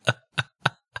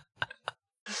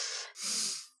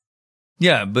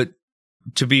 Yeah, but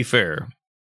to be fair,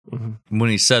 when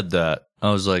he said that,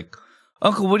 I was like,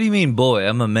 "Uncle, what do you mean, boy?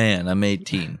 I'm a man. I'm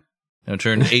 18. I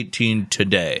turned 18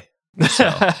 today."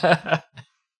 So.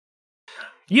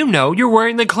 You're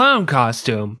wearing the clown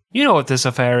costume. You know what this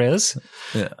affair is.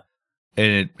 Yeah. And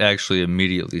it actually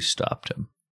immediately stopped him.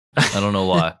 I don't know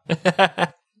why.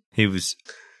 He was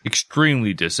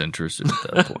extremely disinterested at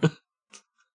that point.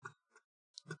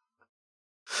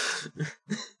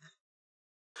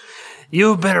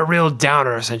 You've been a real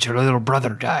downer since your little brother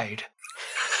died.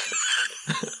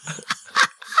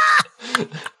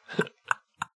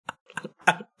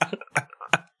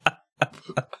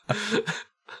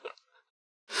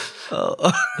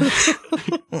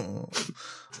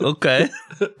 Okay.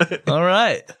 All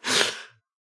right.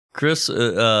 Chris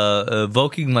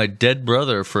evoking my dead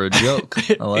brother for a joke.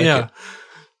 I like it.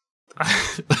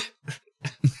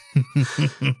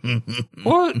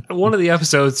 One of the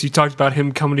episodes, you talked about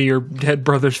him coming to your dead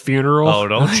brother's funeral. Oh,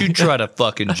 don't you try to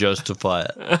fucking justify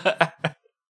it.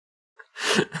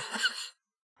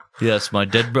 Yes, my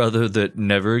dead brother that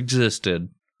never existed.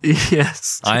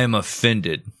 Yes. I am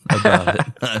offended about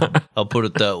it. I'll put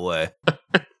it that way.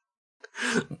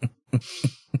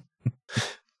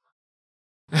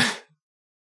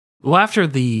 Well, after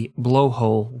the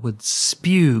blowhole would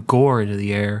spew gore into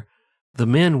the air, the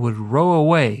men would row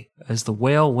away as the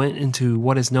whale went into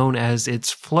what is known as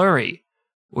its flurry,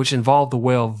 which involved the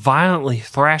whale violently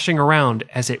thrashing around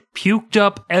as it puked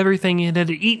up everything it had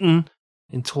eaten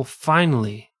until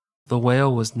finally the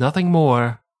whale was nothing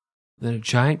more than a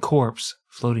giant corpse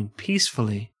floating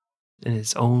peacefully in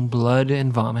its own blood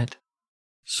and vomit.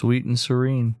 Sweet and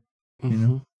serene. Mm-hmm. You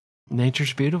know?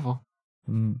 Nature's beautiful.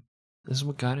 Mm. This is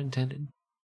what God intended.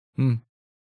 Mm.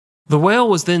 The whale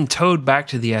was then towed back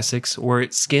to the Essex, where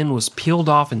its skin was peeled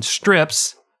off in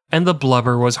strips and the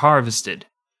blubber was harvested.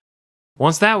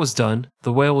 Once that was done,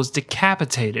 the whale was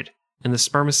decapitated and the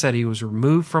spermaceti was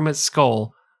removed from its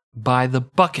skull by the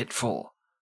bucketful.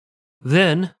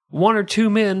 Then, one or two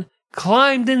men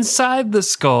climbed inside the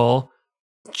skull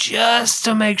just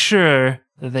to make sure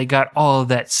that they got all of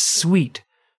that sweet,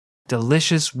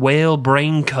 delicious whale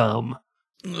brain cum.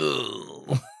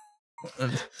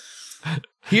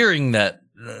 Hearing that,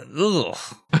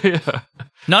 Yeah.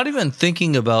 not even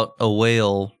thinking about a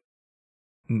whale,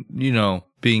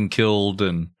 being killed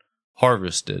and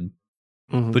harvested,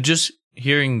 Mhm. but just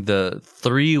hearing the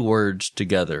three words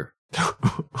together,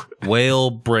 whale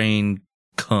brain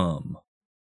cum,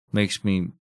 makes me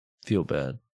feel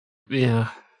bad. Yeah.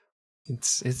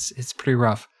 It's pretty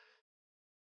rough.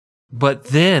 But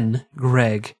then,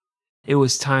 Greg, it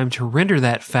was time to render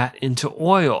that fat into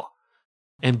oil.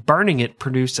 And burning it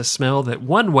produced a smell that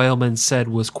one whaleman said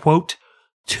was, quote,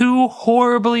 too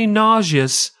horribly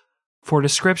nauseous for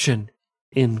description,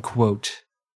 end quote.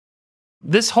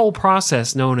 This whole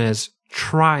process, known as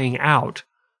trying out,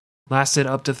 lasted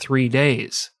up to 3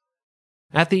 days.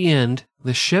 At the end,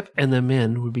 the ship and the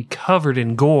men would be covered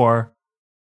in gore,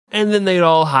 and then they'd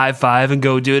all high-five and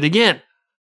go do it again.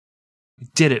 You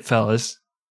did it, fellas.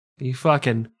 You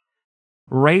fucking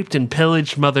raped and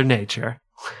pillaged Mother Nature.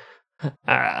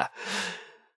 Now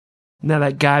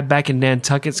that guy back in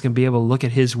Nantucket's gonna be able to look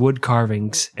at his wood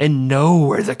carvings and know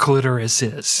where the clitoris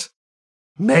is.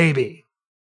 Maybe.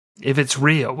 If it's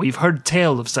real, we've heard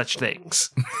tale of such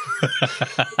things.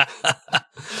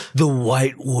 The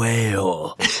white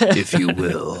whale, if you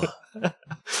will.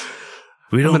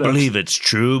 We don't believe it's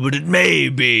true, but it may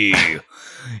be.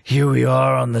 Here we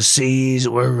are on the seas.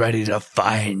 We're ready to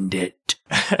find it.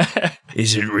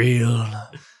 Is it real?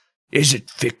 Is it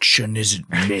fiction? Is it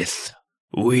myth?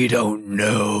 We don't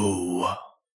know.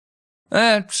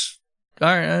 That's all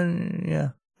right.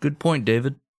 Yeah, good point,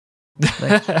 David.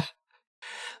 The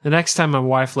next time my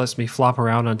wife lets me flop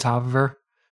around on top of her,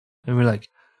 and we're like,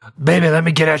 baby, let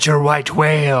me get at your white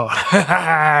whale.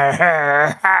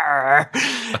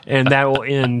 And that will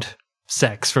end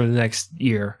sex for the next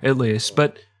year, at least.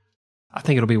 But I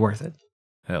think it'll be worth it.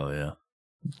 Hell yeah.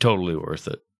 Totally worth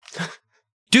it.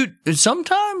 Dude,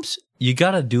 sometimes you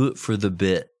gotta do it for the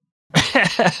bit.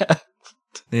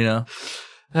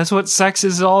 That's what sex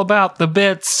is all about, the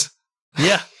bits.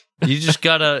 Yeah. You just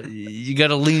gotta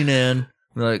lean in.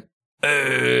 Like,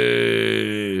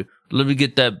 hey, let me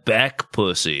get that back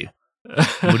pussy.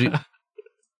 What are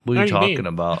you talking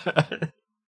about?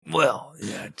 Well,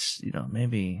 yeah, it's,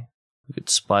 maybe we could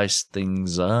spice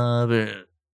things up.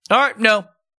 All right, no.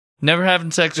 Never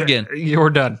having sex again. You're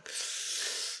done.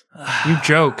 You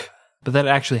joke, but that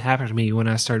actually happened to me when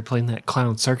I started playing that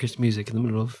clown circus music in the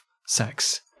middle of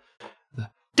sex. The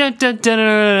dun, dun, dun,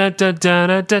 dun, dun, dun,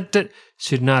 dun, dun, dun.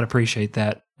 Should not appreciate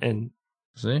that. And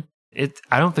see?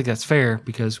 I don't think that's fair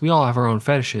because we all have our own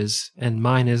fetishes, and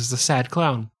mine is the sad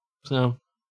clown.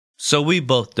 So we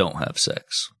both don't have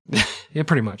sex. Yeah,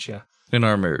 pretty much, yeah. In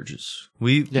our marriages.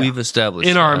 We've established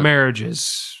in that. our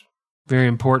marriages. Very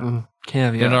important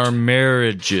caveat. In our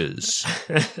marriages.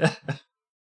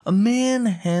 A man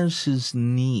has his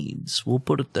needs. We'll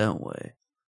put it that way.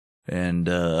 And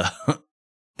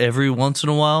every once in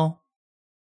a while,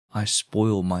 I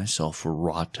spoil myself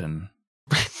rotten.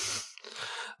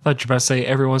 I thought you were about to say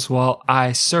every once in a while,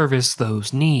 I service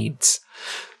those needs.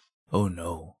 Oh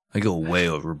no, I go way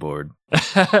overboard.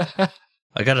 I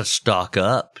gotta stock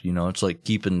up, it's like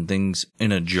keeping things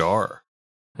in a jar.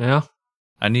 Yeah?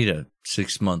 I need a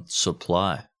 6-month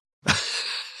supply.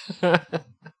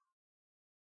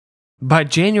 By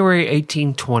January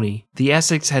 1820, the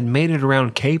Essex had made it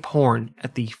around Cape Horn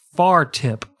at the far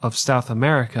tip of South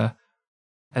America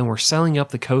and were sailing up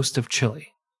the coast of Chile.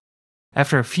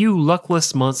 After a few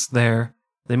luckless months there,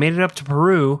 they made it up to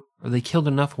Peru, where they killed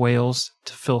enough whales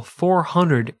to fill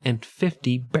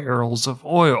 450 barrels of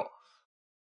oil.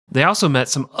 They also met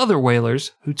some other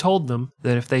whalers who told them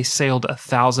that if they sailed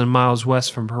 1,000 miles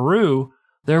west from Peru,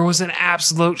 there was an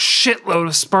absolute shitload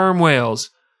of sperm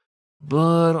whales,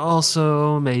 but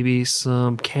also maybe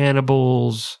some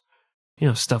cannibals,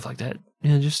 stuff like that.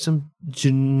 Just some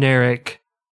generic,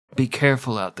 be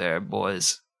careful out there,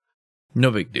 boys.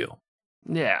 No big deal.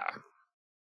 Yeah.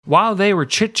 While they were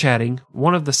chit-chatting,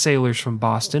 one of the sailors from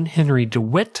Boston, Henry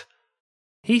DeWitt,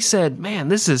 he said, man,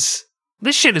 this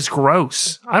shit is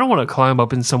gross. I don't want to climb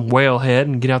up in some whale head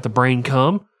and get out the brain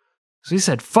cum. So he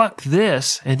said, fuck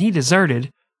this, and he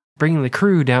deserted, bringing the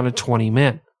crew down to 20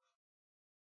 men.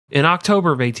 In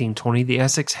October of 1820, the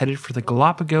Essex headed for the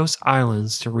Galapagos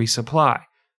Islands to resupply.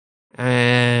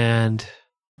 And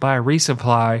by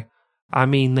resupply, I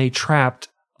mean they trapped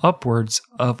upwards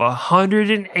of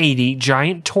 180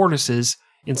 giant tortoises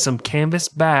in some canvas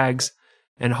bags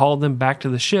and hauled them back to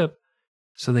the ship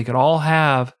so they could all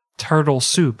have turtle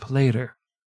soup later.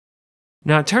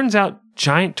 Now, it turns out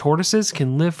giant tortoises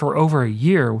can live for over a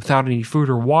year without any food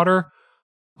or water,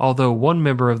 although one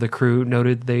member of the crew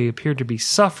noted they appeared to be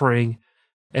suffering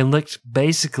and licked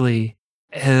basically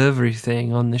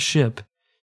everything on the ship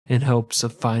in hopes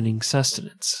of finding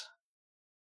sustenance.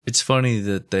 It's funny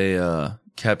that they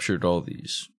captured all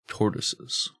these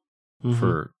tortoises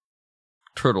for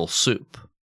turtle soup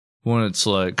when it's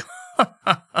like,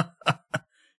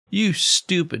 you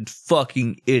stupid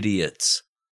fucking idiots.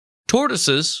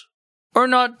 Tortoises are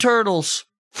not turtles.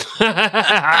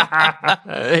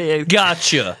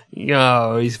 Gotcha.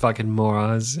 Yo, these fucking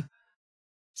morons.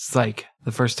 It's like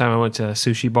the first time I went to a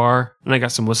sushi bar and I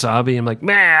got some wasabi. I'm like,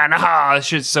 man, this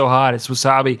shit's so hot. It's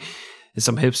wasabi. And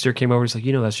some hipster came over. He's like,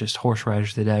 that's just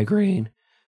horseradish that I green.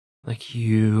 Like,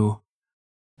 you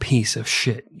piece of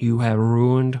shit. You have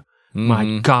ruined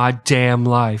my goddamn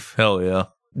life. Hell yeah.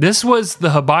 This was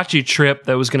the hibachi trip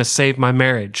that was going to save my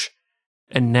marriage.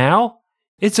 And now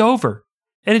it's over.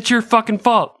 And it's your fucking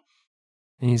fault.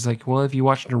 And he's like, well, have you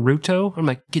watched Naruto? I'm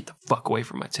like, get the fuck away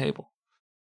from my table.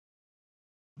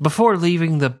 Before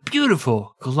leaving the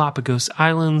beautiful Galapagos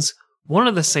Islands, one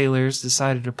of the sailors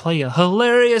decided to play a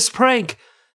hilarious prank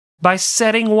by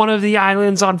setting one of the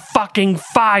islands on fucking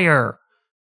fire.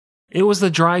 It was the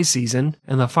dry season,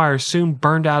 and the fire soon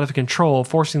burned out of control,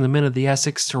 forcing the men of the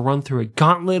Essex to run through a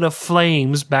gauntlet of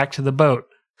flames back to the boat.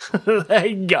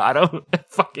 They got them.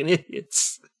 Fucking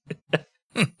idiots.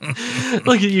 Look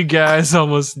at you guys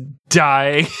almost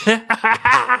dying.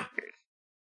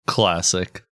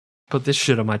 Classic. Put this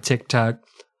shit on my TikTok.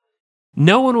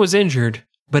 No one was injured,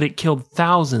 but it killed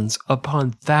thousands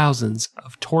upon thousands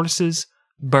of tortoises,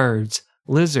 birds,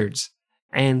 lizards,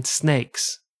 and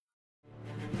snakes.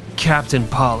 Captain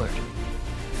Pollard,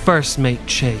 First Mate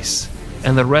Chase,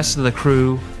 and the rest of the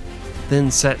crew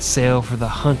then set sail for the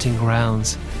hunting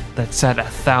grounds that sat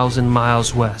 1,000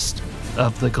 miles west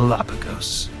of the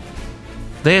Galapagos.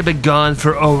 They had been gone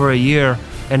for over a year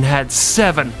and had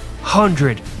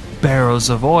 700 barrels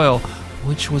of oil,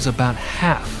 which was about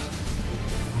half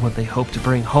of what they hoped to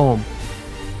bring home.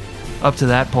 Up to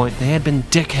that point, they had been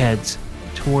dickheads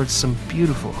towards some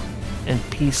beautiful and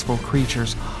peaceful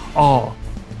creatures, all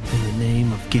in the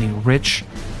name of getting rich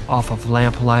off of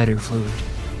lamplighter fluid.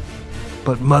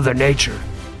 But Mother Nature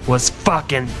was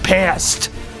fucking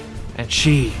pissed, and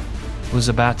she was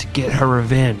about to get her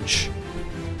revenge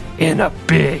in a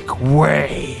big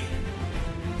way.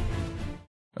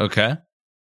 Okay.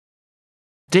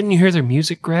 Didn't you hear their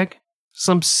music, Greg?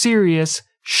 Some serious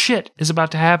shit is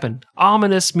about to happen.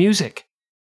 Ominous music.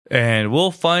 And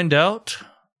we'll find out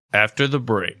after the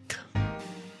break.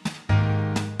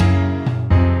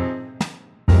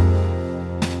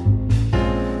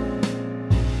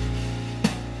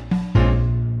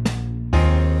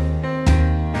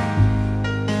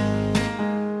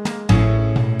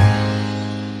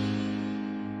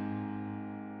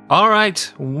 All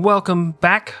right, welcome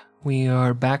back. We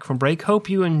are back from break. Hope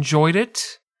you enjoyed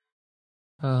it.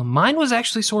 Mine was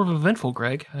actually sort of eventful,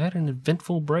 Greg. I had an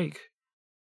eventful break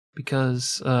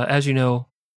because, as you know,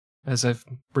 as I've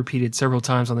repeated several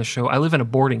times on the show, I live in a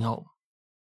boarding home.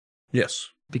 Yes.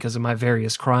 Because of my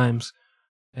various crimes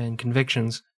and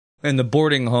convictions. And the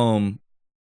boarding home,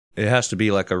 it has to be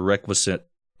like a requisite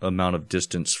amount of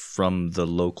distance from the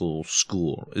local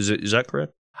school. Is that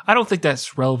correct? I don't think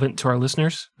that's relevant to our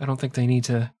listeners. I don't think they need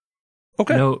to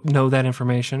know that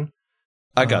information.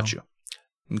 I got you.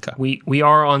 Okay. We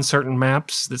are on certain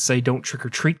maps that say don't trick or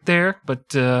treat there, but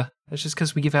that's just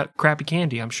because we give out crappy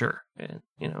candy, I'm sure. And,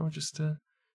 just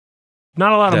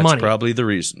not a lot of money. That's probably the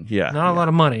reason. Yeah. Not a lot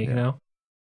of money,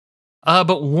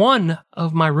 But one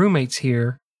of my roommates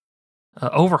here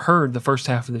overheard the first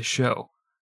half of this show.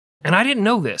 And I didn't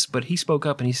know this, but he spoke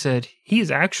up and he said he is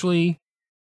actually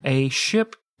a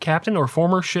ship captain or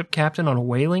former ship captain on a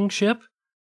whaling ship,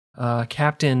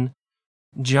 Captain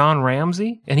John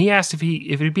Ramsey. And he asked if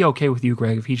it'd be okay with you,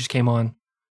 Greg, if he just came on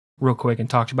real quick and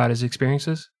talked about his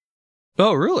experiences.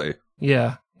 Oh, really?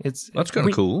 Yeah. That's kind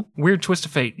of cool. Weird twist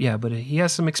of fate, yeah, but he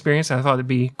has some experience, and I thought it'd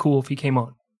be cool if he came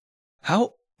on.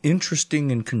 How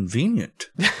interesting and convenient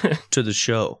to the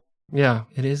show. Yeah,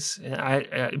 it is.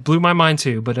 It blew my mind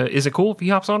too, but is it cool if he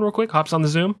hops on real quick? Hops on the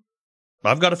Zoom?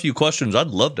 I've got a few questions I'd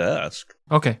love to ask.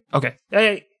 Okay.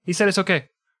 Hey, he said it's okay.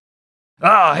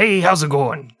 Hey, how's it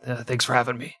going? Thanks for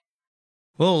having me.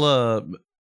 Well,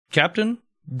 Captain,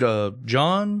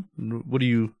 John, what do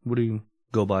you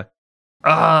go by?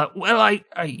 Well, I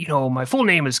my full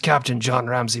name is Captain John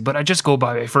Ramsey, but I just go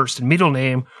by my first and middle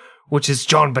name, which is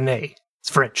John Bonnet. It's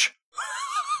French.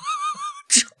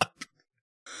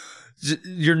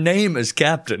 Your name is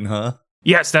Captain, huh?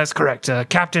 Yes, that's correct.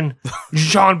 Captain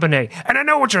Jean Bonnet. And I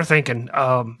know what you're thinking.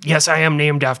 Yes, I am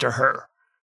named after her.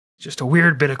 Just a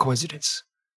weird bit of coincidence.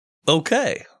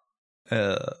 Okay.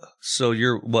 So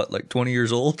you're, like 20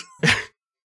 years old?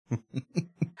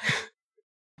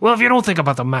 Well, if you don't think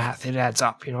about the math, it adds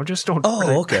up. Just don't.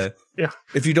 Oh, okay. Yeah.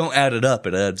 If you don't add it up,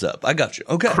 it adds up. I got you.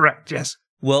 Okay. Correct, yes.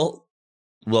 Well,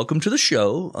 welcome to the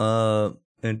show.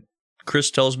 And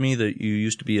Chris tells me that you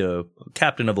used to be a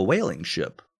captain of a whaling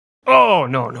ship. Oh,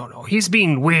 no. He's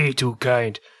being way too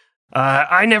kind.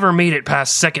 I never made it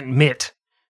past second MIT.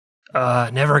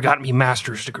 Never got me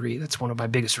master's degree. That's one of my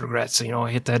biggest regrets. I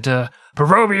hit that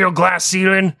proverbial glass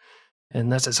ceiling,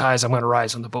 and that's as high as I'm going to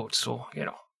rise on the boat. So,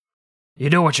 you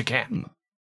do what you can.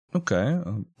 Okay.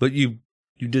 But you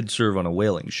did serve on a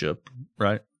whaling ship,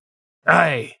 right?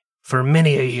 Aye, for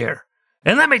many a year.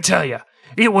 And let me tell you,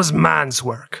 it was man's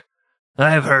work.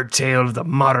 I've heard tale of the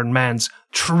modern man's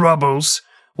troubles,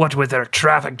 what with their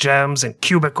traffic jams and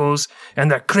cubicles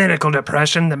and their clinical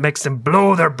depression that makes them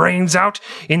blow their brains out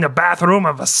in the bathroom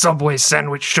of a Subway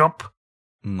sandwich shop.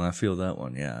 I feel that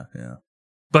one, yeah.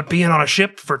 But being on a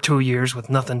ship for 2 years with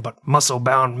nothing but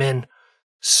muscle-bound men,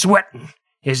 sweating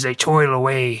as they toil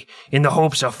away in the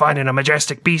hopes of finding a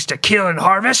majestic beast to kill and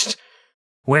harvest,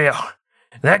 well,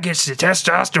 that gets the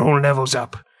testosterone levels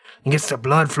up and gets the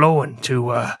blood flowing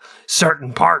to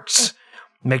certain parts.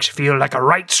 Makes you feel like a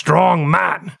right strong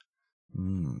man.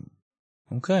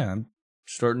 Okay, I'm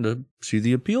starting to see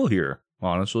the appeal here,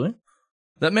 honestly.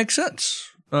 That makes sense.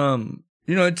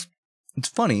 It's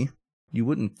funny. You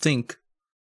wouldn't think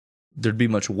there'd be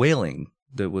much whaling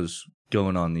that was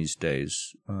going on these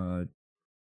days. Kind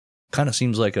of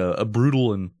seems like a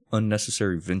brutal and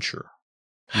unnecessary venture.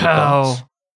 How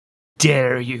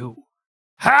dare you?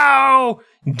 How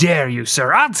dare you,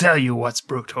 sir? I'll tell you what's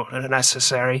brutal and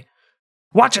unnecessary.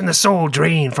 Watching the soul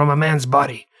drain from a man's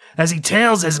body as he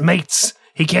tells his mates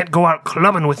he can't go out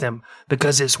clubbing with them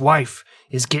because his wife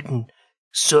is getting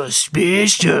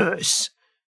suspicious.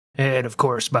 And, of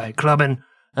course, by clubbing,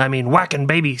 I mean whacking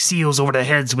baby seals over the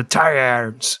heads with tire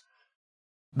irons.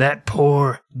 That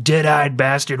poor, dead-eyed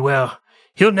bastard, well,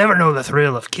 he'll never know the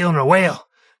thrill of killing a whale,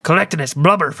 collecting its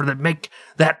blubber for to make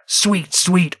that sweet,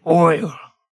 sweet oil.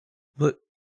 But,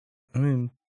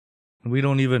 we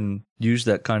don't even use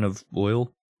that kind of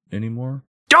oil anymore.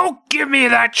 Don't give me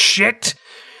that shit!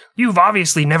 You've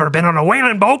obviously never been on a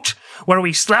whaling boat where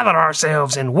we slather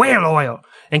ourselves in whale oil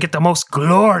and get the most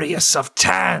glorious of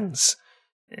tans.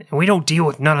 We don't deal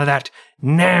with none of that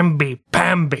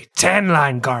namby-pamby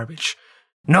tan-line garbage.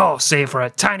 No, save for a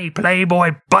tiny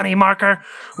Playboy bunny marker,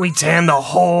 we tan the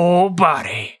whole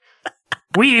body.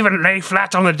 We even lay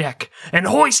flat on the deck and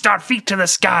hoist our feet to the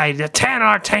sky to tan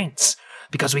our taints,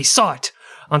 because we saw it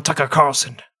on Tucker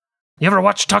Carlson. You ever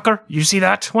watch Tucker? You see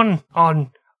that one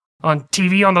on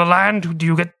TV on the land? Do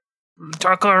you get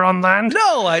Tucker on land?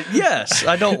 No, yes,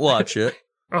 I don't watch it.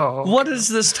 Oh. What is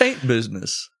this taint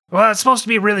business? Well, it's supposed to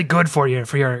be really good for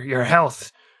your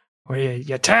health, where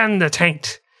you tan the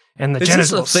taint and the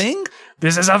genitals. Is this a thing?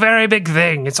 This is a very big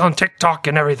thing. It's on TikTok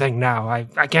and everything now.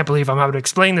 I can't believe I'm having to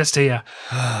explain this to you.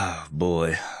 Oh,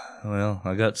 boy. Well,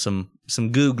 I got some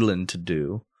Googling to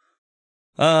do.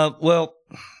 Well,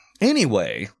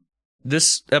 anyway,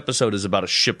 this episode is about a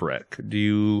shipwreck. Do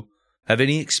you have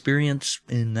any experience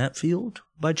in that field,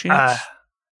 by chance?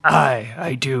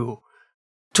 I do.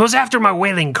 'Twas after my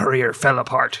whaling career fell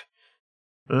apart.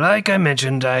 Like I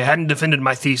mentioned, I hadn't defended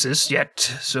my thesis yet,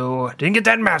 so didn't get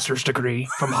that master's degree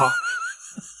from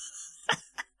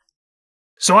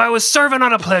So I was serving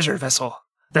on a pleasure vessel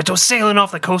that was sailing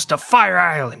off the coast of Fire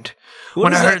Island. What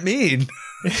does that mean?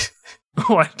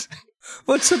 What?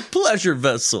 What's a pleasure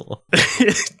vessel?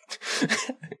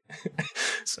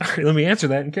 Sorry, let me answer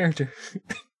that in character.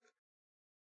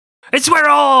 It's where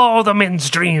all the men's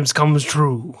dreams comes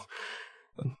true.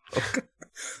 Okay.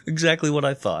 Exactly what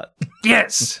I thought.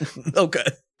 Yes. Okay.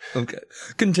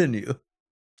 Continue.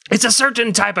 It's a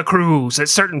certain type of cruise that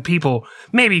certain people,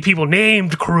 maybe people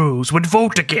named Cruise, would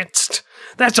vote against.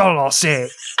 That's all I'll say.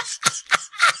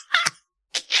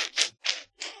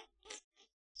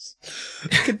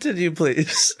 Continue,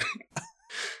 please.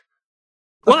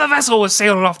 Well, the vessel was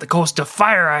sailing off the coast of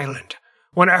Fire Island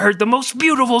when I heard the most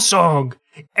beautiful song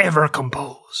ever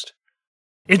composed.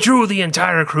 It drew the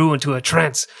entire crew into a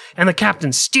trance, and the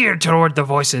captain steered toward the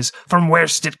voices from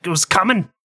wherest it was coming.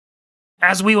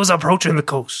 As we was approaching the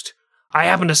coast, I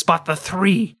happened to spot the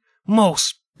 3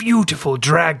 most beautiful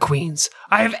drag queens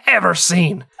I have ever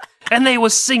seen, and they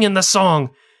was singing the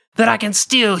song that I can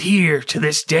still hear to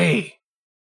this day.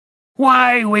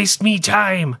 Why waste me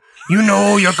time? You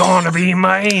know you're gonna be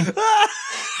mine.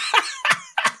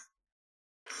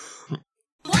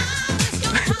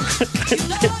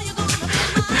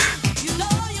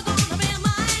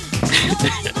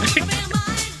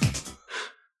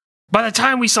 By the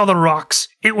time we saw the rocks,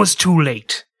 it was too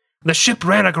late. The ship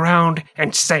ran aground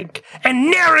and sank, and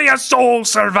nary a soul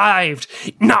survived.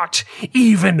 Not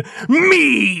even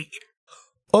me.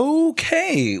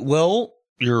 Okay, well,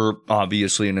 you're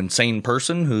obviously an insane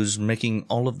person who's making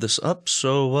all of this up,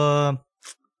 so,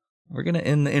 we're gonna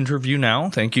end the interview now.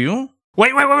 Thank you.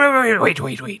 Wait.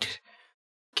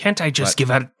 Can't I just give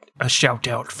out a shout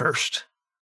out first?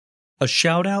 A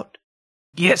shout out?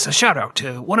 Yes, a shout out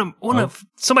to one of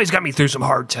somebody's got me through some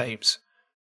hard times.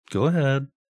 Go ahead.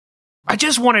 I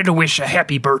just wanted to wish a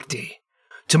happy birthday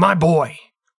to my boy,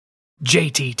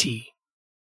 JTT.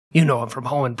 You know him from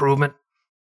Home Improvement.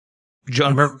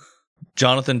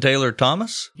 Jonathan Taylor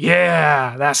Thomas?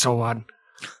 Yeah, that's the one.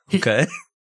 Okay.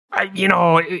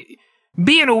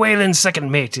 Being a whaling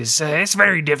second mate is it's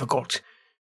very difficult.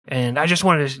 And I just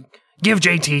wanted to give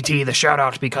JTT the shout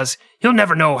out because he'll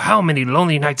never know how many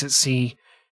lonely nights at sea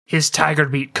his Tiger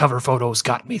Beat cover photos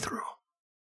got me through.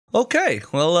 Okay,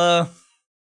 well,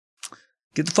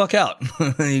 get the fuck out.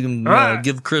 You can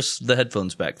give Chris the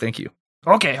headphones back. Thank you.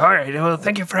 Okay, all right. Well,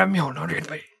 thank you for having me on.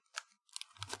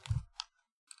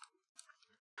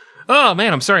 Oh,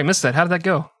 man, I'm sorry I missed that. How did that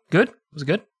go? Good? Was it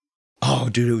good? Oh,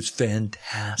 dude, it was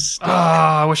fantastic. Oh,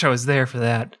 I wish I was there for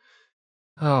that.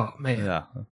 Oh, man. Yeah.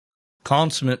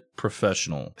 Consummate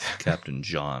professional, Captain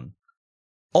John.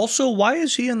 Also, why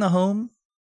is he in the home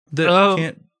that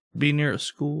can't be near a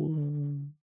school?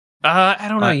 I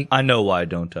don't know. I know why,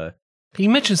 don't I? He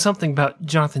mentioned something about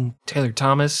Jonathan Taylor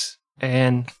Thomas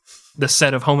and the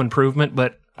set of Home Improvement,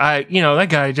 but that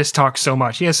guy just talks so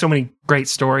much. He has so many great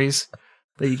stories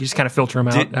that you just kind of filter him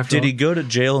out. Did he go to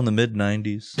jail in the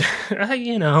mid-90s?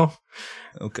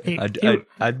 Okay.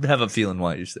 I'd have a feeling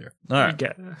why he's there. All right.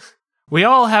 We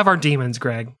all have our demons,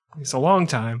 Greg. It's a long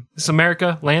time. It's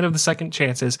America, land of the second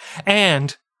chances,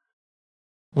 and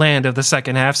land of the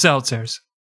second half seltzers.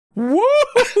 Woo!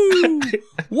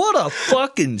 What a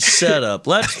fucking setup.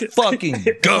 Let's fucking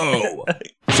go.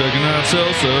 Second half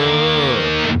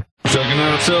seltzer. Second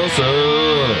half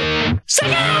seltzer.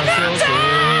 Second half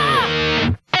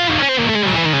seltzer.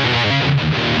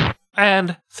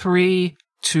 And 3,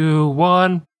 2,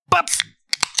 1. Bups!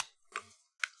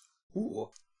 Ooh.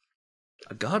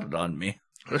 I got it on me.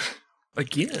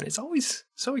 Again, it's always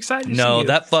so exciting. No,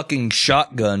 that fucking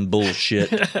shotgun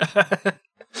bullshit.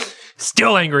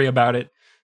 Still angry about it.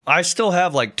 I still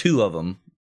have like 2 of them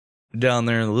down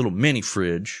there in the little mini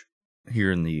fridge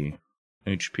here in the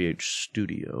HPH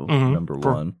studio, number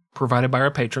 1. Provided by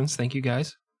our patrons. Thank you,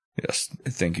 guys. Yes,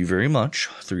 thank you very much.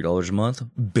 $3 a month,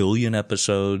 billion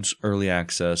episodes, early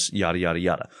access, yada, yada,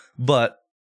 yada. But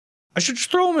I should just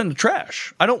throw them in the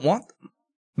trash. I don't want them.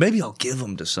 Maybe I'll give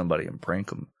them to somebody and prank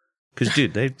them. Because,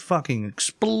 dude, they fucking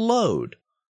explode.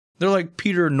 They're like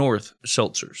Peter North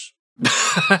seltzers.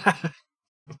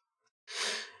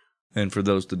 And for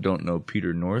those that don't know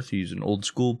Peter North, he's an old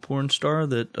school porn star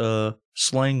that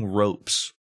slang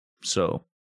ropes. So,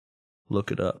 look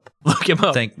it up. Look him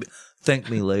up. Thank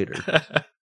me later.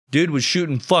 Dude was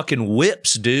shooting fucking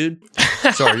whips, dude.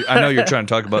 Sorry, I know you're trying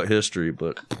to talk about history,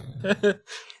 but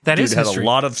that is had history. A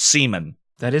lot of semen.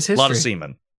 That is history. A lot of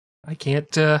semen. I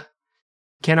can't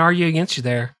argue against you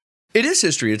there. It is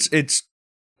history. It's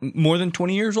more than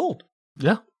 20 years old.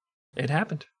 Yeah, it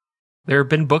happened. There have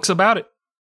been books about it.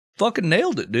 Fucking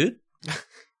nailed it, dude.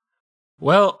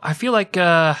 Well, I feel like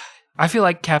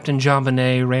Captain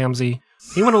JonBenet Ramsey,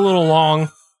 he went a little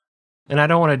long, and I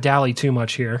don't want to dally too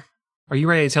much here. Are you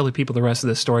ready to tell the people the rest of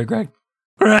this story, Greg?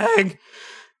 Greg!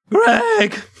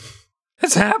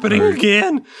 It's happening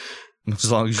again!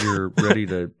 As long as you're ready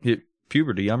to hit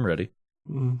puberty, I'm ready.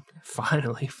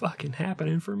 Finally fucking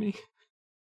happening for me.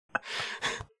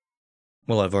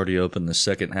 Well, I've already opened the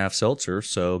second half seltzer,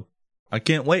 so I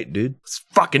can't wait, dude. Let's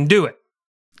fucking do it!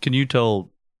 Can you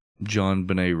tell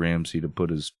JonBenet Ramsey to put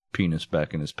his penis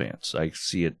back in his pants? I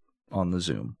see it on the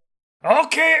Zoom.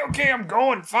 Okay, I'm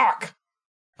going, fuck!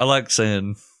 I like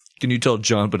saying, can you tell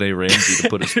JonBenet Ramsey to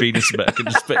put his penis back in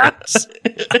his pants?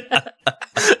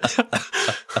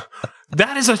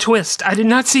 That is a twist I did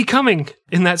not see coming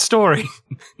in that story.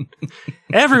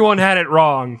 Everyone had it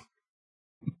wrong.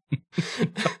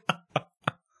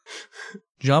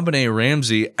 JonBenet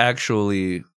Ramsey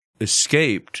actually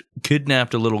escaped,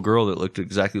 kidnapped a little girl that looked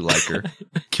exactly like her,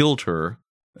 killed her,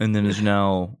 and then is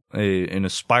now an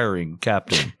aspiring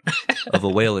captain of a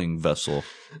whaling vessel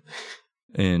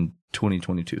in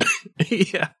 2022.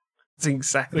 Yeah, that's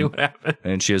exactly what happened.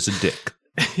 And she has a dick.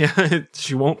 Yeah,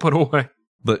 she won't put away.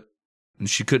 But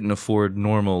she couldn't afford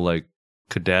normal, like,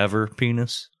 cadaver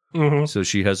penis. Mm-hmm. So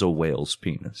she has a whale's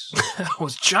penis. That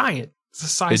was giant. It's the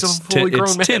size of a fully grown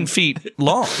man. It's 10 feet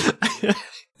long.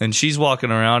 And she's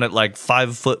walking around at like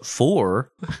 5'4",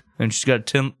 and she's got a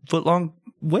 10-foot long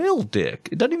whale dick.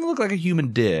 It doesn't even look like a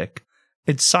human dick.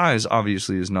 Its size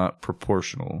obviously is not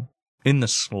proportional in the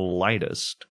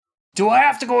slightest. Do I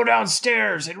have to go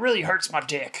downstairs? It really hurts my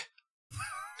dick.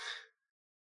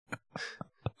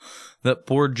 That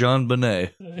poor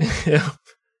JonBenet. Yeah.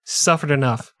 Suffered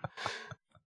enough.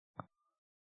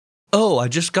 Oh, I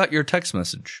just got your text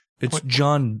message. It's what?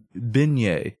 John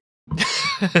Beignet.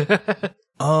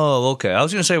 Oh, okay. I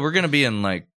was going to say, we're going to be in,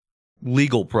 like,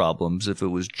 legal problems if it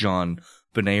was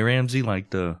JonBenet Ramsey, like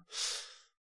that.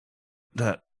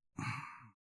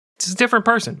 It's a different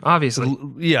person, obviously.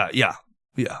 Yeah.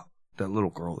 That little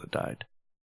girl that died.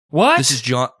 What? This is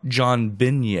John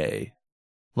Beignet,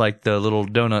 like the little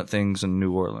donut things in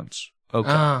New Orleans.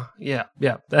 Okay. Yeah.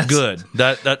 That's good.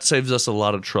 That saves us a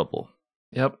lot of trouble.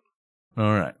 Yep.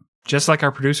 All right. Just like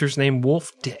our producer's name,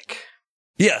 Wolf Dick.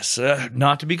 Yes,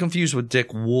 not to be confused with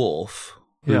Dick Wolf,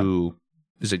 who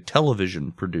is a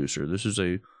television producer. This is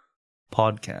a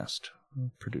podcast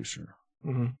producer.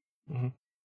 Mm-hmm. Mm-hmm.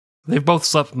 They've both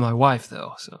slept with my wife,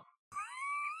 though, so.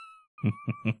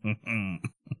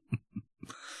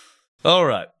 All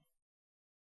right.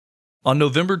 On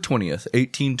November 20th,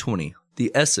 1820,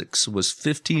 the Essex was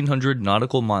 1,500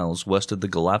 nautical miles west of the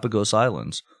Galapagos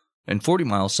Islands and 40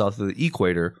 miles south of the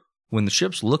equator when the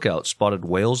ship's lookout spotted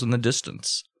whales in the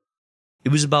distance. It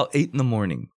was about 8 in the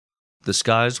morning. The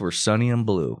skies were sunny and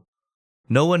blue.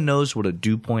 No one knows what a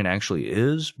dew point actually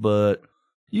is, but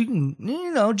you can,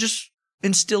 just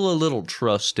instill a little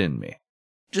trust in me.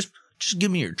 Just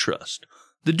give me your trust.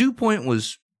 The dew point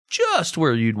was just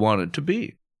where you'd want it to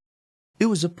be. It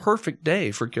was a perfect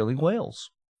day for killing whales.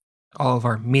 All of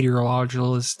our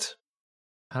meteorologists.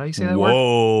 How do you say that word?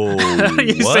 Whoa. How do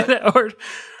you say that word?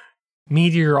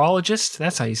 Meteorologist?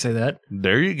 That's how you say that.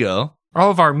 There you go. All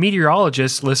of our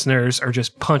meteorologist listeners are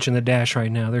just punching the dash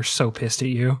right now. They're so pissed at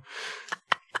you.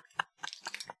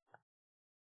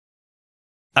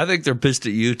 I think they're pissed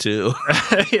at you, too.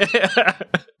 Yeah.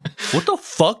 What the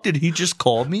fuck did he just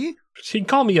call me? He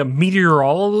called me a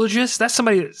meteorologist? That's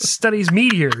somebody that studies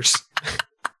meteors.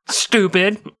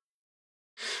 Stupid.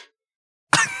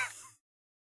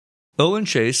 Owen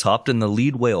Chase hopped in the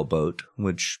lead whale boat,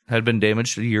 which had been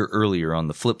damaged a year earlier on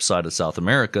the flip side of South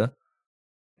America,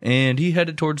 and he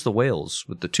headed towards the whales,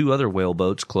 with the 2 other whale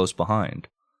boats close behind.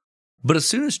 But as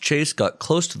soon as Chase got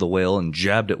close to the whale and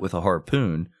jabbed it with a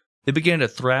harpoon, it began to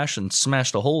thrash and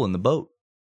smashed a hole in the boat.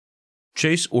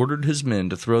 Chase ordered his men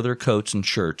to throw their coats and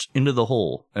shirts into the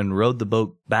hole and rowed the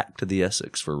boat back to the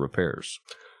Essex for repairs.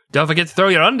 Don't forget to throw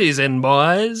your undies in,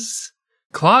 boys.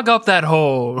 Clog up that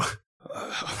hole.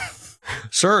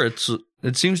 Sir, it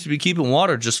seems to be keeping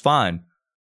water just fine.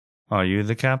 Are you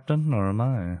the captain, or am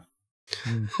I?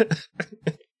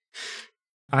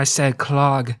 I said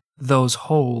clog those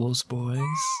holes, boys.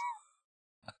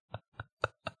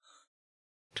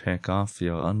 Take off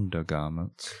your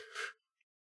undergarments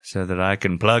so that I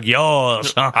can plug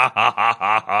yours.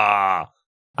 I've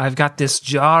got this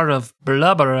jar of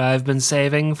blubber I've been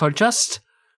saving for just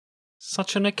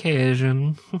such an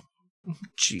occasion.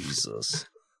 Jesus.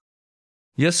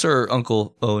 Yes, sir,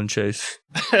 Uncle Owen Chase.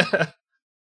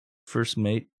 First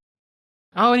mate.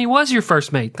 Oh, and he was your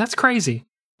first mate. That's crazy.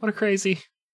 What a crazy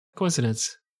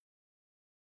coincidence.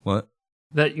 What?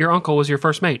 That your uncle was your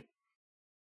first mate.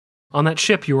 On that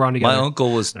ship you were on together. My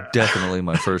uncle was definitely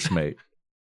my first mate.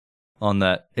 On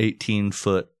that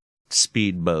 18-foot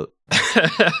speedboat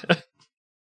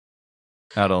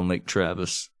out on Lake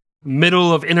Travis.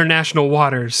 Middle of international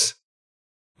waters.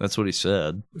 That's what he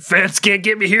said. Feds can't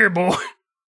get me here, boy.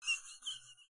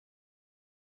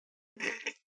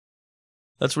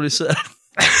 That's what he said.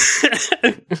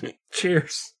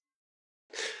 Cheers.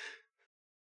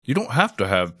 You don't have to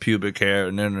have pubic hair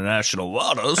in international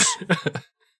waters.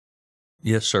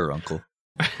 Yes, sir, uncle.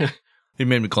 He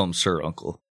made me call him Sir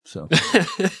Uncle. So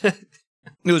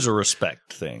it was a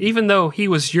respect thing. Even though he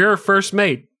was your first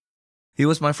mate. He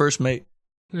was my first mate.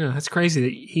 Yeah, that's crazy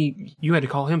that you had to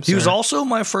call him sir. He was also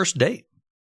my first date.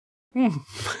 Hmm.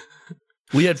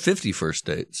 We had 50 first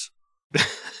dates.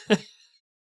 For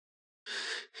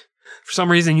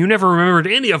some reason, you never remembered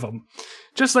any of them.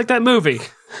 Just like that movie.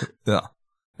 Yeah.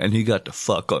 And he got to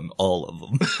fuck on all of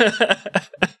them.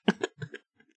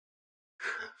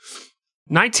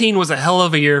 19 was a hell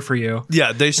of a year for you.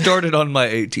 Yeah, they started on my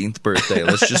 18th birthday.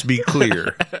 Let's just be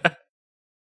clear.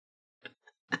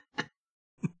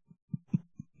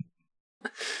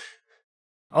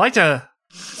 I'd like to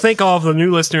thank all of the new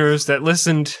listeners that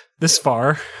listened this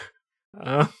far.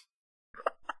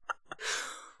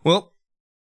 Well,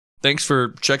 thanks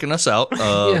for checking us out.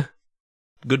 Yeah.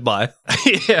 Goodbye.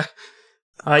 Yeah.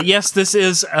 Yes, this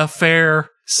is a fair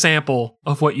sample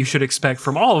of what you should expect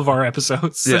from all of our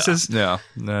episodes. Yeah, This is I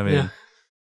mean,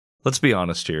 let's be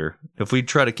honest here. If we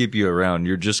try to keep you around,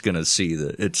 you're just going to see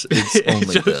that it's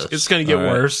only this. It's going to get all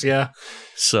right? worse, yeah.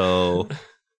 So,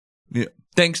 yeah,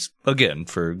 thanks again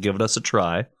for giving us a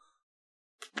try.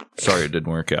 Sorry it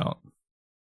didn't work out.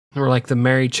 We're like the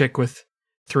married chick with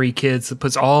 3 kids that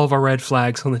puts all of our red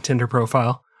flags on the Tinder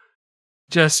profile.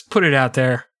 Just put it out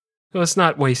there. Let's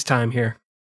not waste time here.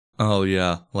 Oh,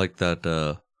 yeah. Like that,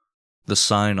 the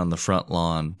sign on the front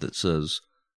lawn that says,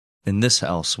 "In this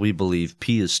house, we believe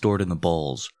pee is stored in the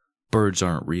balls. Birds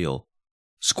aren't real.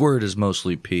 Squirt is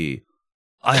mostly pee.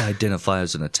 I identify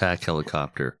as an attack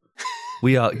helicopter.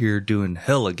 We out here doing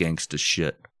hella gangsta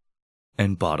shit."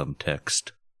 And bottom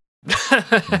text.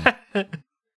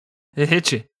 It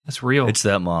hit you. That's real. It's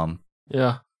that mom.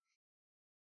 Yeah.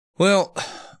 Well,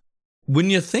 when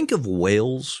you think of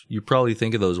whales, you probably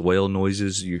think of those whale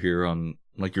noises you hear on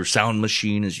like your sound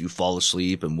machine as you fall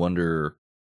asleep and wonder,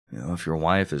 if your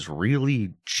wife is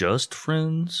really just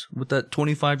friends with that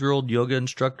 25-year-old yoga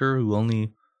instructor who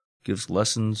only gives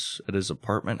lessons at his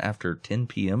apartment after 10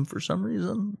 p.m. for some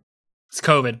reason. It's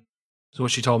COVID. That's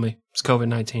what she told me. It's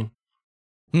COVID-19.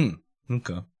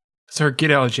 Okay. It's her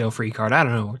get out of jail free card. I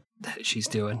don't know what she's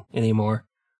doing anymore.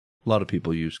 A lot of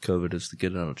people use COVID as the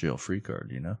get out of jail free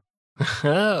card,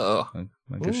 Oh. I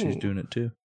guess she's doing it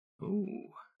too. Ooh.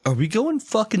 Are we going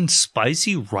fucking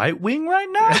spicy right wing right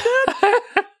now,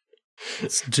 dude?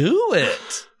 Let's do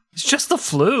it. It's just the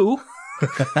flu.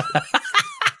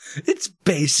 It's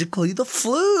basically the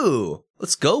flu.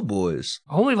 Let's go, boys.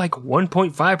 Only like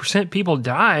 1.5% people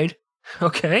died.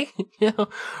 Okay.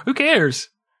 Who cares?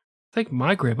 I think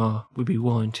my grandma would be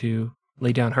willing to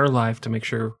lay down her life to make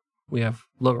sure we have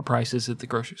lower prices at the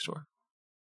grocery store.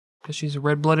 Because she's a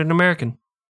red-blooded American.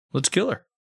 Let's kill her.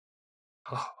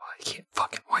 Oh, I can't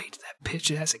fucking wait. That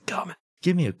bitch has it coming.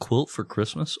 Give me a quilt for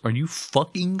Christmas? Are you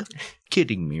fucking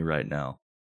kidding me right now?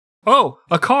 Oh,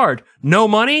 a card. No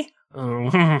money?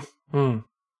 Oh,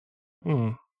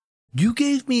 You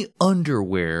gave me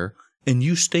underwear and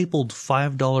you stapled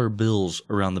 $5 bills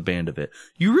around the band of it.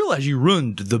 You realize you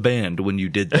ruined the band when you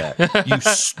did that. You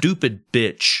stupid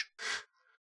bitch.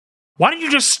 Why don't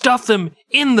you just stuff them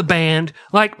in the band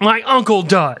like my uncle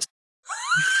does?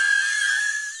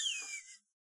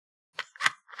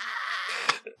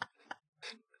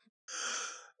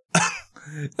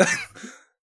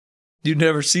 You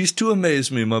never cease to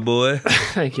amaze me, my boy.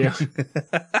 Thank you.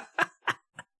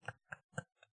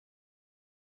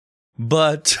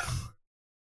 But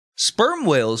sperm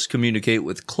whales communicate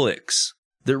with clicks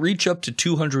that reach up to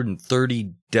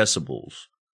 230 decibels,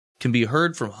 can be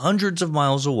heard from hundreds of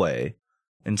miles away,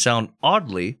 and sound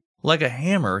oddly like a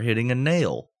hammer hitting a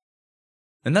nail.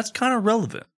 And that's kind of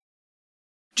relevant.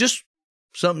 Just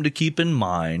something to keep in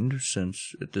mind,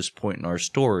 since at this point in our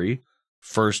story,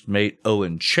 first mate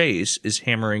Owen Chase is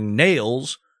hammering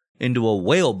nails into a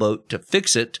whaleboat to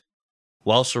fix it,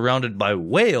 while surrounded by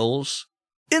whales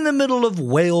in the middle of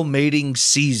whale mating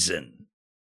season.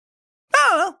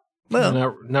 Ah, well,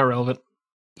 Not relevant.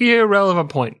 Irrelevant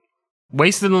point.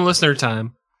 Wasting the listener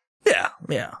time. yeah.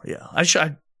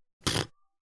 I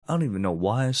don't even know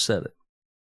why I said it.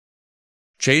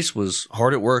 Chase was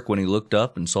hard at work when he looked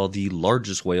up and saw the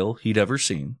largest whale he'd ever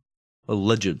seen,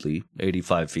 allegedly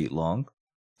 85 feet long,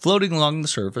 floating along the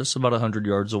surface about 100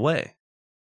 yards away.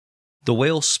 The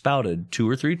whale spouted 2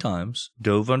 or 3 times,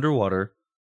 dove underwater,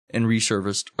 and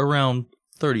resurfaced around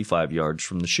 35 yards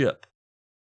from the ship.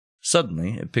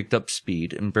 Suddenly, it picked up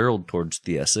speed and barreled towards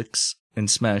the Essex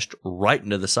and smashed right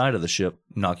into the side of the ship,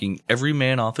 knocking every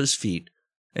man off his feet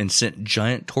and sent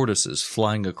giant tortoises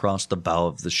flying across the bow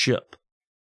of the ship.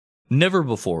 Never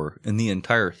before in the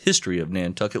entire history of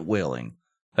Nantucket whaling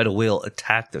had a whale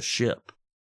attacked a ship.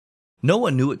 No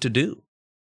one knew what to do.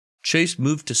 Chase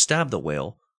moved to stab the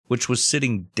whale, which was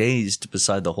sitting dazed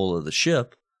beside the hull of the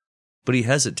ship, but he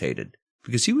hesitated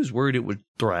because he was worried it would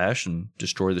thrash and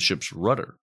destroy the ship's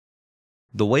rudder.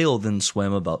 The whale then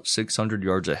swam about 600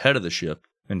 yards ahead of the ship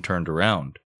and turned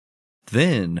around.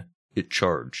 Then it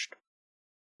charged.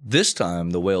 This time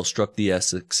the whale struck the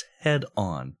Essex head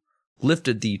on,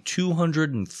 lifted the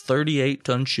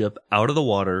 238-ton ship out of the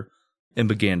water, and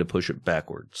began to push it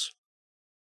backwards.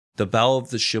 The bow of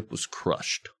the ship was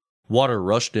crushed. Water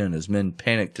rushed in as men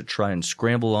panicked to try and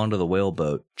scramble onto the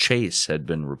whaleboat Chase had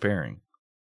been repairing.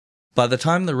 By the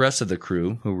time the rest of the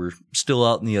crew, who were still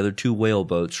out in the other 2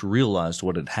 whaleboats, realized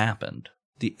what had happened,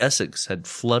 the Essex had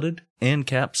flooded and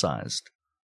capsized.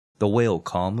 The whale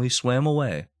calmly swam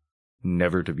away,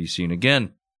 never to be seen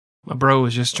again. My bro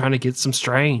was just trying to get some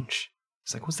strange.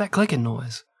 It's like, what's that clicking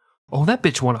noise? Oh, that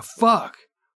bitch wanna fuck.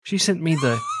 She sent me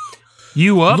the...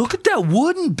 You up? Look at that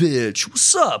wooden bitch.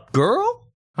 What's up, girl?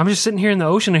 I'm just sitting here in the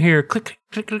ocean and hear click,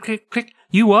 click, click, click, click.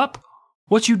 You up?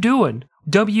 What you doing?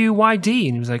 WYD.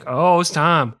 And he was like, oh, it's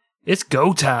time. It's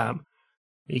go time.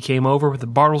 He came over with the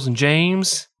Bartles and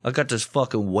James. I got this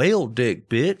fucking whale dick,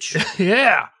 bitch.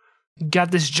 Yeah.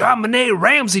 Got this John Benet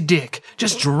Ramsey dick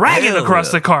just dragging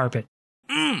across the carpet.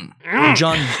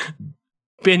 John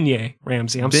Beignet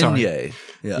Ramsey. I'm sorry. Beignet.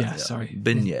 Yeah, sorry.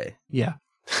 Beignet. Yeah.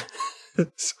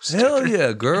 So Hell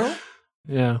yeah, girl.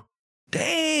 Yeah.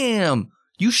 Damn.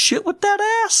 You shit with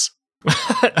that ass?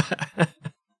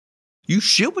 You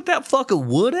shit with that fucking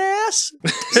wood ass?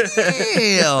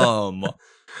 Damn.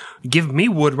 Give me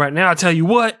wood right now, I'll tell you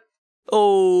what.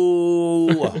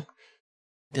 Oh.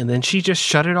 And then she just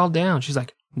shut it all down. She's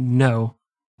like, no.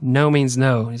 No means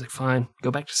no. And he's like, fine,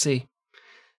 go back to sea.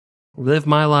 Live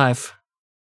my life.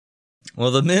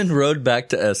 Well, the men rowed back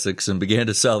to Essex and began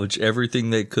to salvage everything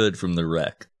they could from the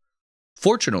wreck.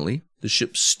 Fortunately, the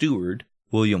ship's steward,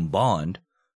 William Bond,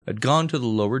 had gone to the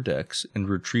lower decks and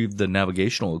retrieved the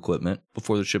navigational equipment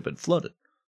before the ship had flooded.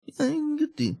 You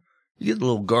get the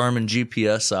little Garmin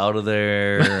GPS out of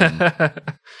there. And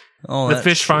all The that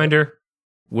fish shit. finder.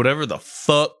 Whatever the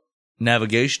fuck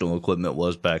navigational equipment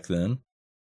was back then.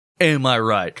 Am I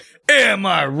right? Am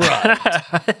I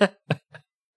right?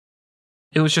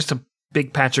 It was just a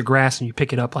big patch of grass and you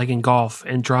pick it up like in golf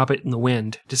and drop it in the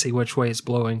wind to see which way it's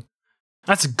blowing.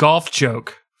 That's a golf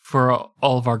joke for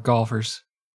all of our golfers.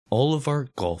 All of our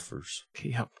golfers.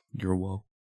 Yep. You're welcome.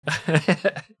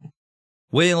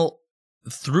 Well,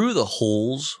 through the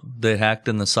holes they hacked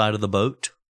in the side of the boat,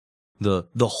 the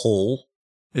hole,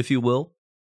 if you will,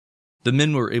 the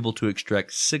men were able to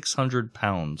extract 600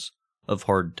 pounds of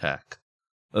hardtack,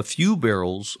 a few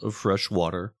barrels of fresh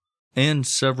water, and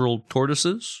several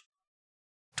tortoises?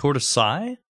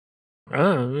 Tortoisei?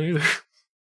 Oh.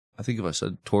 I think if I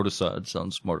said tortoisei, it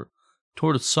sounds smarter.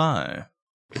 Tortoisei.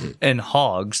 And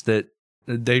hogs that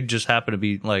they just happen to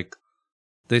be like,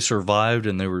 they survived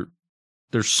and they're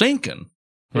sinking,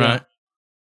 right? Yeah.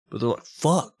 But they're like,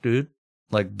 fuck, dude.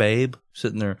 Like Babe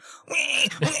sitting there.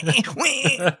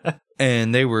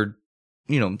 And they were,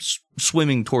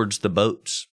 swimming towards the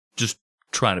boats, just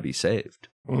trying to be saved.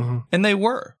 Mm-hmm. And they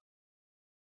were,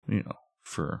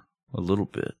 for a little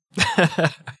bit.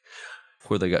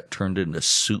 Before they got turned into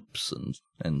soups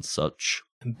and such.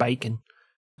 And bacon.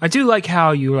 I do like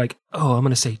how you were like, oh, I'm going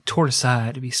to say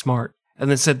tortoisei to be smart. And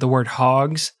then said the word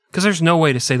hogs. Because there's no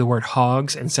way to say the word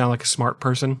hogs and sound like a smart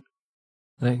person.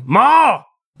 Like, Ma!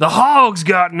 The hogs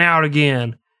gotten out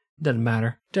again. Doesn't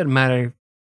matter. Doesn't matter.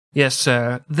 Yes,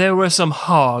 sir. There were some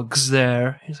hogs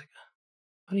there. He's like,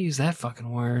 how do you use that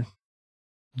fucking word?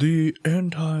 The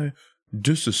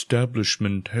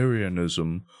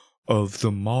anti-disestablishmentarianism of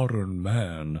the modern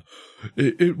man,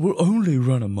 it will only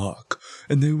run amok,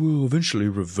 and they will eventually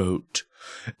revolt.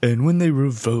 And when they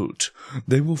revolt,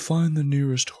 they will find the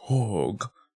nearest hog.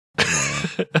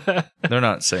 They're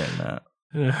not saying that.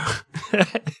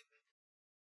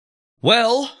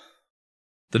 Well,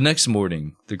 the next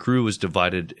morning, the crew was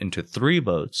divided into 3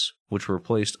 boats, which were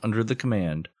placed under the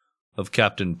command of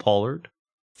Captain Pollard,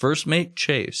 First Mate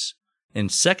Chase,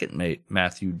 and Second Mate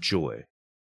Matthew Joy.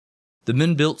 The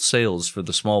men built sails for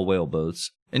the small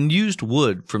whaleboats and used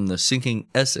wood from the sinking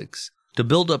Essex to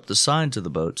build up the sides of the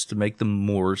boats to make them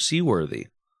more seaworthy.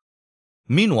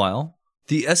 Meanwhile,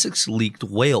 the Essex leaked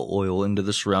whale oil into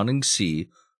the surrounding sea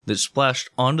that splashed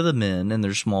onto the men and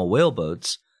their small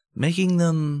whaleboats, making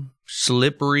them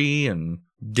slippery and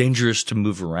dangerous to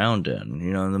move around in.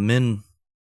 You know, the men,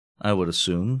 I would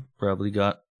assume, probably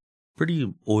got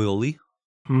pretty oily.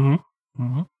 Mm-hmm.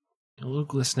 Mm-hmm. A little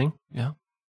glistening, yeah.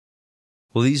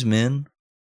 Well, these men,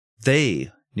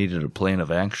 they needed a plan of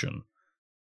action.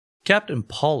 Captain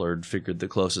Pollard figured the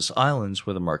closest islands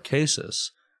were the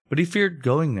Marquesas, but he feared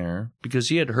going there because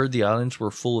he had heard the islands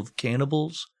were full of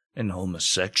cannibals and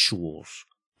homosexuals.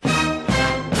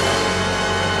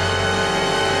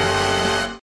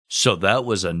 So that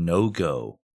was a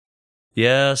no-go.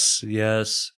 Yes,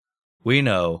 we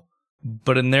know,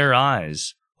 but in their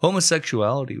eyes,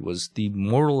 homosexuality was the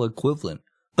moral equivalent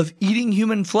of eating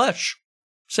human flesh.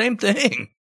 Same thing.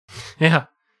 Yeah.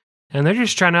 And they're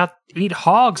just trying to eat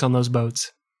hogs on those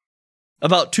boats.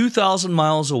 About 2,000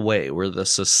 miles away were the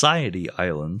Society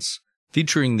Islands,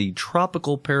 featuring the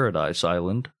tropical paradise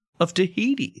island of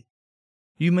Tahiti.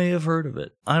 You may have heard of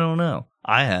it. I don't know.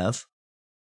 I have.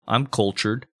 I'm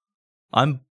cultured.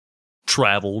 I'm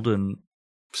traveled and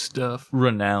Stuff.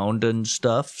 renowned and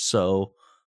stuff, so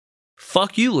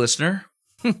fuck you, listener.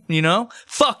 You know?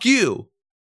 Fuck you!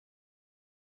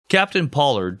 Captain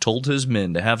Pollard told his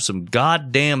men to have some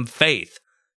goddamn faith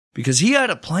because he had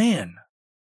a plan.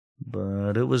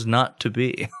 But it was not to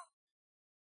be.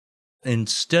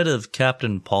 Instead of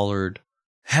Captain Pollard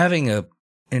having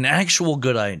an actual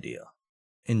good idea,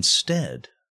 instead,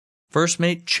 First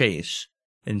Mate Chase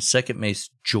and Second Mate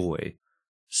Joy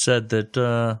said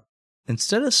that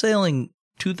instead of sailing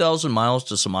 2,000 miles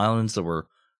to some islands that were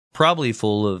probably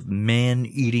full of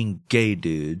man-eating gay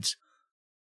dudes,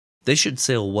 they should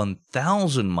sail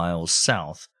 1,000 miles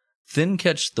south, then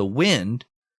catch the wind,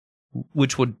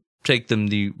 which would take them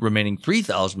the remaining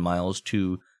 3,000 miles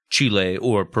to Chile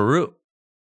or Peru.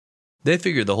 They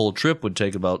figured the whole trip would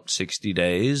take about 60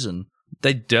 days, and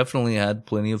they definitely had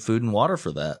plenty of food and water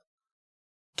for that.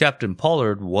 Captain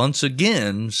Pollard once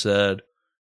again said,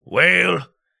 "Well,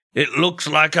 it looks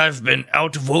like I've been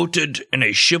outvoted, and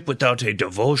a ship without a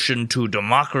devotion to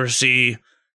democracy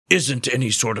isn't any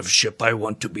sort of ship I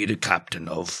want to be the captain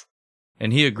of."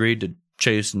 And he agreed to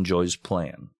Chase and Joy's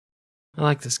plan. I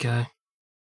like this guy.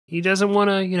 He doesn't want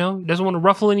to, he doesn't want to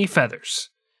ruffle any feathers.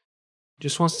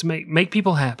 Just wants to make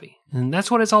people happy. And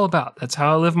that's what it's all about. That's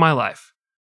how I live my life.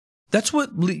 That's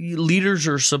what leaders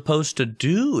are supposed to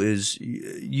do, is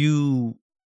you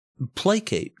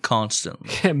placate constantly.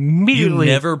 Immediately.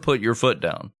 You never put your foot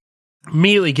down.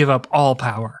 Immediately give up all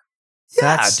power.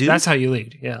 Yeah, dude. That's how you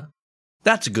lead, yeah.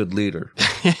 That's a good leader.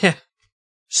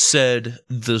 Said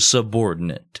the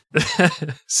subordinate.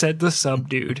 Said the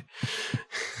sub-dude.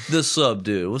 The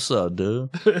sub-dude. What's up, dude?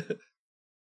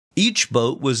 Each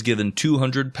boat was given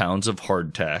 200 pounds of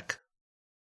hardtack,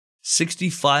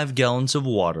 65 gallons of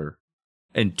water,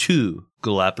 and 2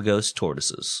 Galapagos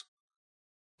tortoises.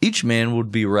 Each man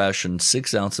would be rationed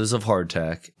 6 ounces of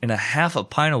hardtack and a half a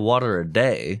pint of water a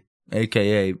day,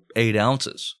 aka 8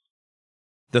 ounces.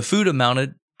 The food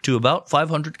amounted to about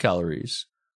 500 calories,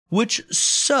 which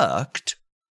sucked,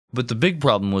 but the big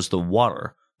problem was the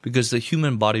water, because the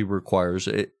human body requires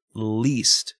at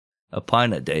least a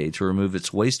pint a day to remove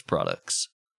its waste products.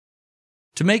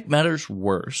 To make matters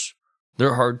worse,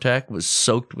 their hardtack was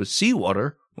soaked with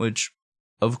seawater, which,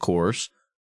 of course,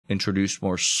 introduced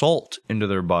more salt into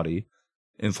their body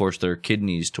and forced their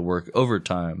kidneys to work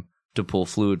overtime to pull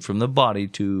fluid from the body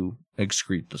to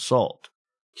excrete the salt.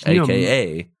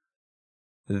 AKA,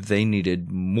 they needed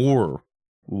more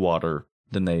water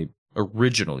than they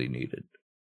originally needed.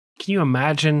 Can you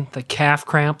imagine the calf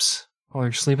cramps while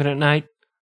you're sleeping at night?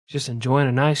 Just enjoying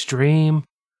a nice dream.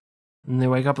 And they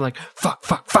wake up like, fuck.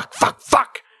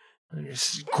 And you're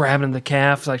just grabbing the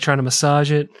calf, like trying to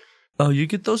massage it. Oh, you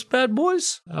get those bad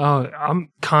boys? Oh,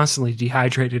 I'm constantly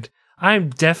dehydrated.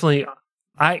 I'm definitely,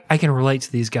 I can relate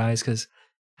to these guys because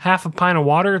half a pint of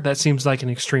water, that seems like an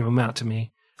extreme amount to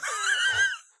me.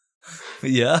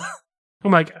 Yeah.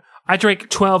 I'm like, I drank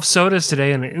 12 sodas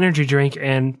today and an energy drink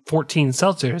and 14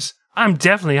 seltzers. I'm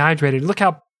definitely hydrated. Look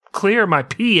how clear my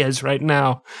pee is right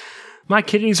now. My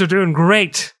kidneys are doing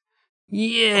great.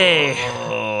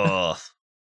 Yeah.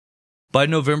 By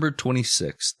November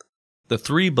 26th, the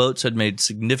 3 boats had made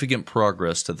significant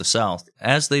progress to the south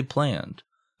as they planned,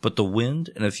 but the wind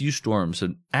and a few storms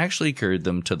had actually carried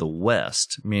them to the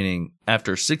west, meaning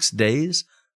after 6 days,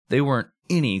 they weren't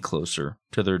any closer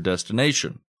to their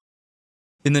destination.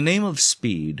 In the name of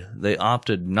speed, they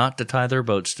opted not to tie their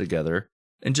boats together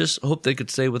and just hoped they could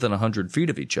stay within 100 feet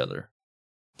of each other.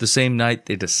 The same night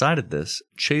they decided this,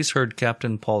 Chase heard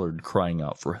Captain Pollard crying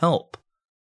out for help.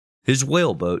 His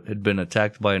whaleboat had been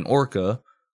attacked by an orca,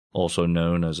 also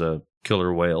known as a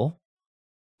killer whale.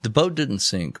 The boat didn't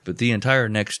sink, but the entire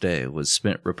next day was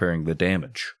spent repairing the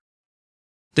damage.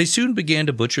 They soon began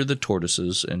to butcher the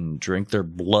tortoises and drink their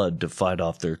blood to fight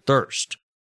off their thirst.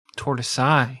 Tortoise.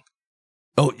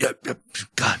 Oh, yeah,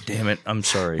 God damn it. I'm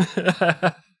sorry.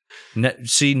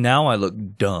 See, now I look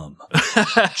dumb.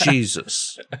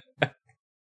 Jesus.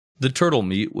 The turtle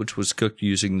meat, which was cooked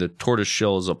using the tortoise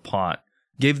shell as a pot,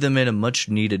 gave them a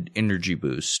much-needed energy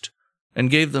boost and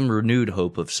gave them renewed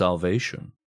hope of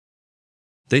salvation.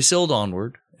 They sailed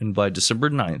onward, and by December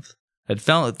 9th, had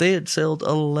found that they had sailed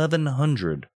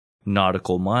 1,100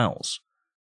 nautical miles.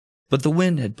 But the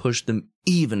wind had pushed them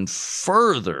even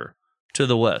further to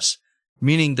the west,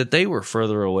 meaning that they were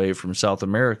further away from South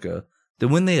America than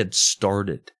when they had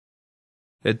started.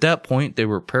 At that point, they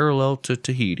were parallel to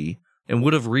Tahiti and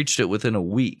would have reached it within a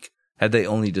week had they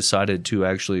only decided to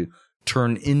actually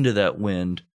turn into that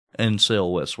wind and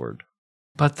sail westward.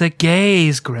 But the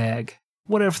gays, Greg.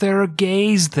 What if there are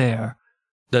gays there?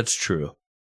 That's true.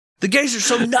 The gays are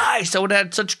so nice. I would have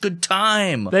had such a good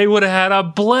time. They would have had a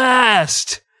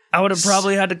blast. I would have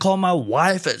probably had to call my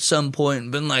wife at some point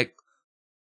and been like,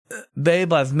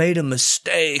 babe, I've made a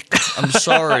mistake. I'm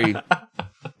sorry.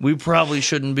 We probably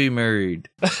shouldn't be married.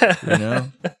 You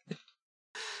know?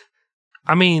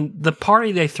 I mean, the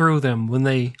party they threw them when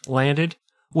they landed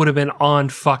would have been on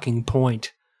fucking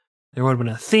point. There would have been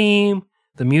a theme.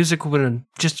 The music would have been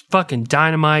just fucking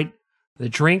dynamite. The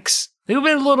drinks, they would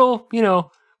have been a little,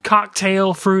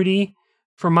 cocktail fruity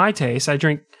for my taste. I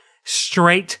drink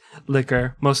straight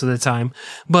liquor most of the time.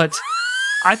 But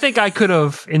I think I could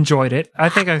have enjoyed it. I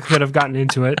think I could have gotten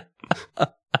into it.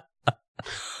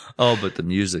 Oh, but the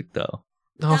music, though.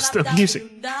 Oh, it's the music.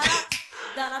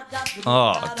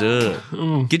 Oh,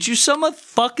 dude. Get you some of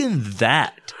fucking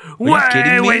that. Are you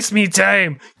kidding me? Waste me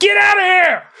time. Get out of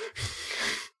here.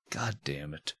 God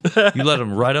damn it. You let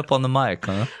him right up on the mic,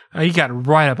 huh? Oh, he got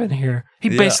right up in here. He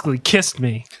basically kissed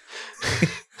me.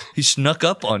 He snuck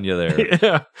up on you there.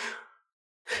 Yeah.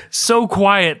 So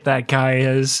quiet that guy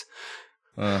is.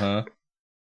 Uh-huh.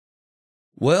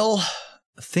 Well,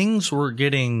 things were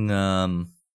getting,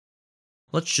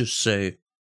 let's just say,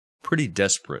 pretty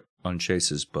desperate on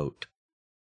Chase's boat.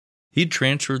 He'd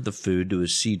transferred the food to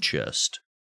his sea chest,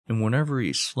 and whenever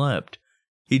he slept,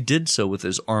 he did so with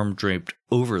his arm draped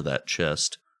over that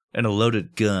chest and a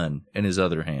loaded gun in his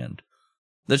other hand.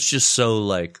 That's just so,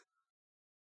 like,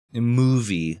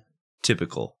 movie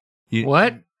typical.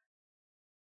 What?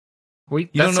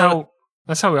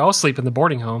 That's how we all sleep in the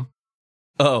boarding home.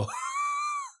 Oh.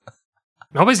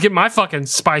 Nobody's getting my fucking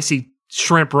spicy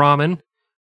shrimp ramen.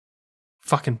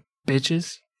 Fucking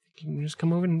bitches. You can just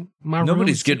come over in my room.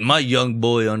 Nobody's getting my young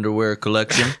boy underwear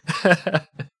collection.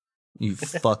 You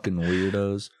fucking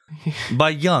weirdos. By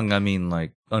young, I mean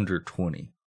like under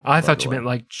 20. I thought you meant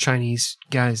like Chinese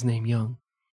guys named Young.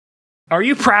 Are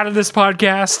you proud of this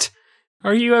podcast?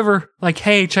 Are you ever like,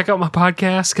 hey, check out my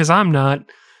podcast? Because I'm not.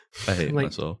 I hate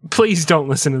myself. Please don't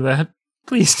listen to that.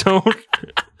 Please don't.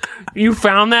 You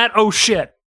found that? Oh,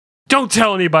 shit. Don't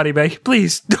tell anybody, babe.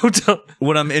 Please don't tell.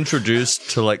 When I'm introduced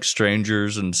to like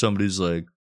strangers and somebody's like,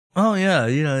 oh,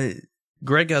 yeah,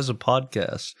 Greg has a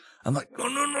podcast. I'm like, no.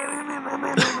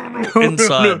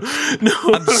 Inside,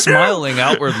 I'm smiling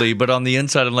outwardly, but on the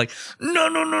inside, I'm like,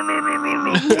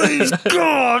 no, please,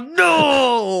 God,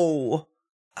 no.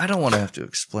 I don't want to have to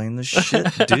explain this shit,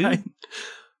 dude.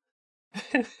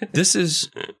 This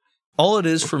is, all it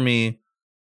is for me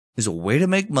is a way to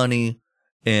make money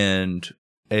and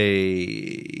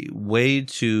a way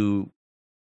to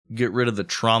get rid of the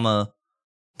trauma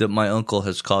that my uncle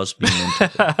has caused me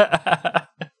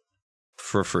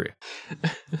for free.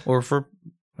 Or for,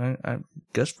 I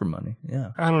guess for money,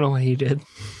 yeah. I don't know what he did.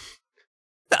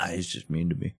 Nah, he's just mean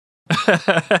to me.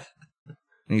 And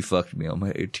he fucked me on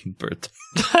my 18th birthday.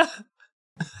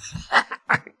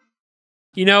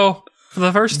 For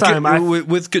the first time,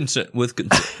 with consent.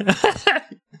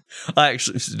 I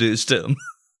actually seduced him.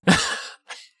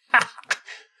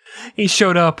 He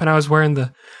showed up and I was wearing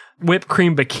the whipped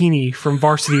cream bikini from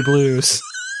Varsity Blues.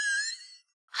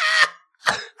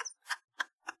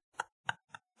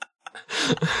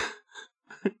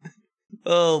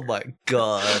 Oh my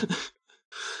God.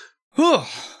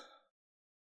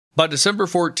 By December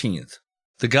 14th,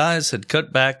 the guys had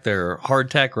cut back their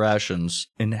hardtack rations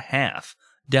in half,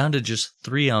 down to just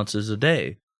 3 ounces a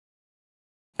day.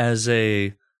 As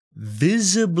a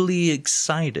visibly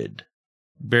excited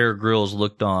Bear Grylls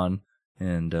looked on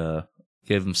and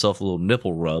gave himself a little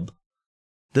nipple rub,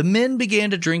 the men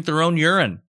began to drink their own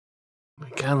urine. My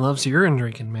God loves urine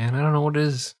drinking, man. I don't know what it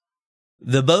is.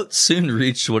 The boat soon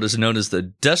reached what is known as the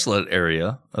desolate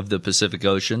area of the Pacific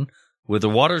Ocean, where the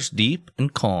water's deep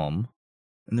and calm,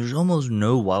 and there's almost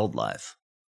no wildlife.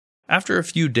 After a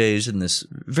few days in this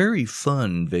very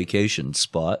fun vacation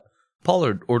spot,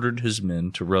 Pollard ordered his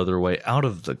men to row their way out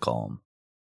of the calm.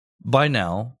 By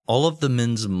now, all of the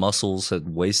men's muscles had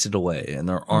wasted away, and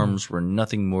their arms were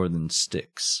nothing more than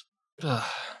sticks. Ugh.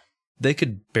 They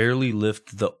could barely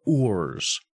lift the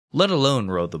oars, let alone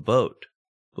row the boat.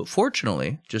 But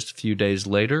fortunately, just a few days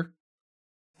later,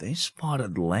 they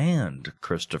spotted land,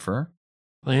 Christopher.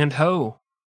 Land ho.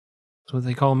 That's what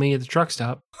they call me at the truck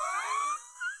stop.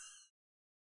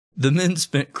 The men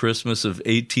spent Christmas of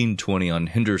 1820 on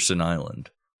Henderson Island,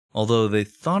 although they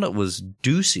thought it was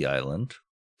Ducie Island.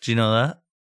 Do you know that?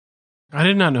 I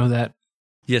did not know that.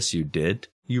 Yes, you did.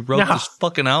 You wrote this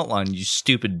fucking outline, you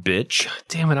stupid bitch. God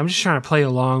damn it, I'm just trying to play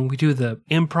along. We do the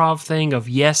improv thing of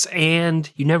yes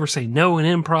and. You never say no in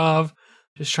improv.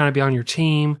 Just trying to be on your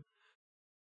team.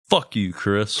 Fuck you,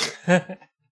 Chris.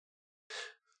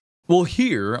 Well,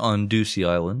 here on Ducie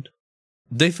Island,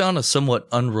 they found a somewhat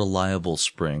unreliable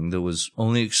spring that was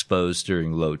only exposed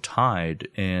during low tide,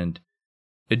 and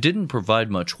it didn't provide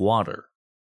much water.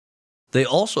 They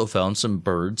also found some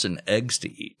birds and eggs to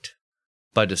eat.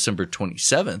 By December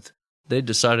 27th, they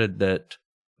decided that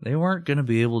they weren't going to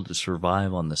be able to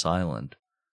survive on this island.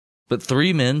 But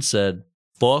 3 men said,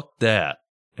 fuck that,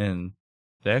 and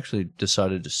they actually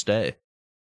decided to stay.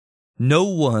 No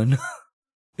one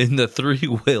in the 3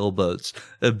 whaleboats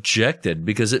objected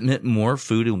because it meant more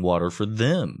food and water for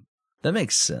them. That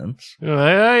makes sense.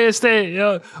 Hey, stay.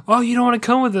 Oh, you don't want to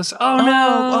come with us? Oh,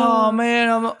 no. Oh,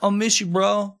 man, I'll miss you,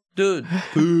 bro. Dude.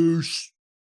 Peace.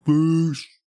 Peace.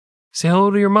 Say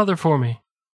hello to your mother for me.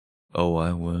 Oh,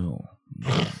 I will.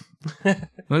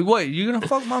 Like, wait, you gonna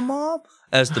fuck my mom?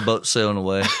 As the boat's sailing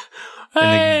away.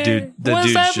 And the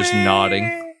dude's just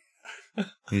nodding.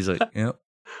 He's like, yep.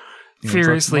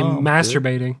 Furiously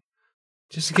masturbating. Dude.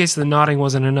 Just in case the nodding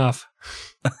wasn't enough.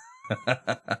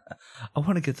 I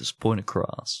want to get this point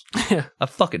across. I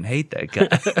fucking hate that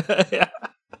guy.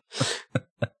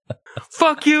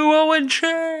 Fuck you, Owen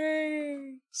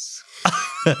Chase!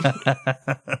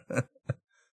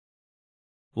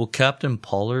 Well, Captain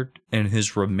Pollard and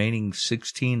his remaining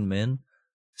 16 men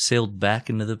sailed back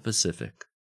into the Pacific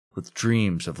with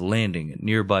dreams of landing at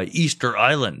nearby Easter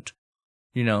Island.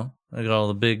 You know, they got all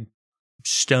the big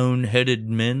stone-headed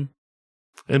men.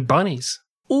 And bunnies.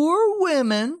 Or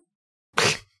women.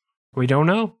 We don't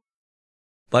know.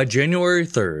 By January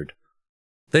 3rd,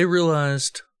 they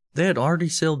realized they had already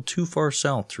sailed too far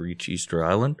south to reach Easter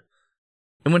Island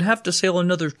and would have to sail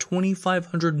another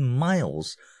 2,500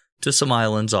 miles to some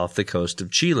islands off the coast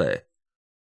of Chile.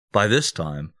 By this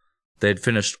time, they had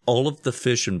finished all of the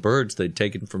fish and birds they'd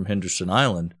taken from Henderson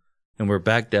Island and were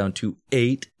back down to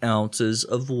 8 ounces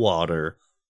of water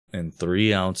and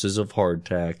 3 ounces of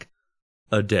hardtack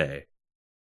a day.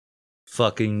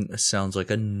 Fucking sounds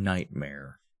like a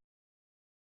nightmare.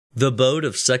 The boat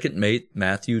of second mate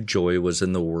Matthew Joy was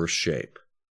in the worst shape.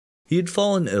 He had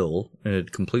fallen ill and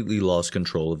had completely lost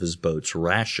control of his boat's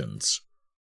rations.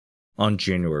 On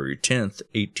January 10th,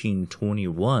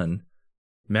 1821,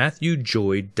 Matthew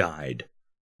Joy died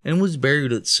and was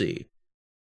buried at sea.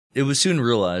 It was soon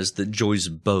realized that Joy's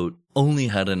boat only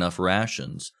had enough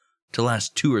rations to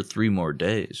last 2 or 3 more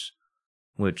days,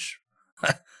 which,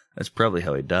 that's probably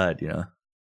how he died, you know.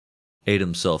 Ate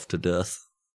himself to death.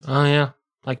 Oh, yeah.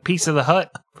 Like Piece of the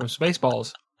Hut from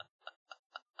Spaceballs.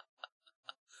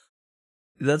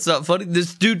 That's not funny.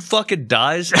 This dude fucking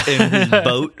dies and his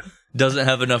boat doesn't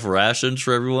have enough rations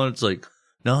for everyone. It's like,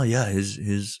 no, yeah,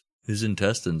 his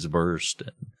intestines burst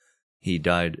and he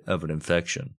died of an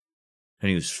infection. And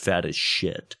he was fat as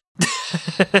shit.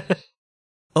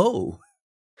 Oh.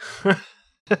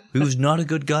 He was not a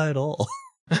good guy at all.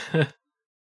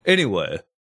 Anyway,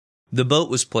 the boat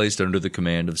was placed under the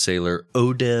command of sailor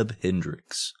Odeb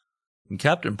Hendricks, and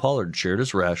Captain Pollard shared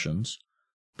his rations,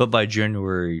 but by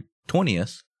January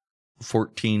 20th,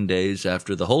 14 days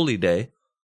after the holy day,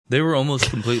 they were almost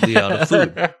completely out of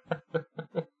food.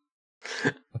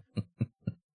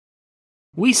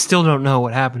 We still don't know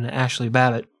what happened to Ashley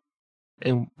Babbitt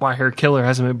and why her killer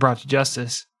hasn't been brought to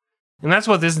justice. And that's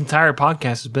what this entire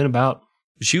podcast has been about.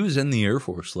 She was in the Air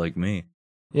Force like me.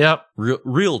 Yep.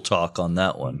 Real talk on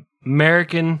that one.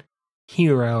 American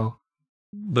hero.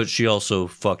 But she also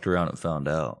fucked around and found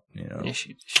out, you know. Yeah,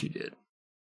 she did.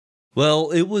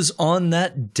 Well, it was on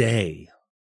that day,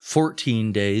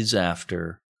 14 days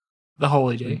after, The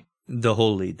holy day. The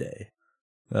holy day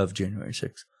of January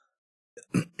 6th.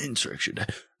 Insurrection Day.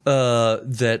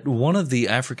 That one of the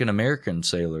African American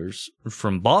sailors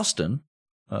from Boston,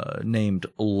 named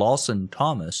Lawson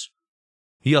Thomas,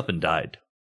 he up and died.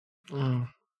 Mm.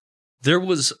 There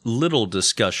was little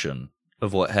discussion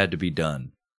of what had to be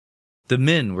done. The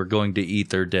men were going to eat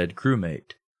their dead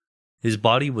crewmate. His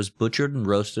body was butchered and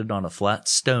roasted on a flat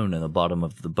stone in the bottom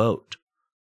of the boat.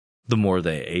 The more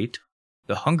they ate,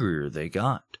 the hungrier they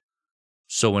got.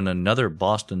 So when another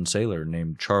Boston sailor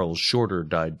named Charles Shorter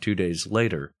died 2 days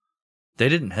later, they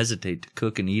didn't hesitate to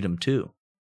cook and eat him too.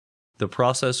 The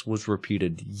process was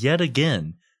repeated yet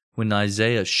again when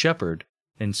Isaiah Shepard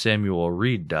and Samuel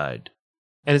Reed died.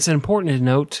 And it's important to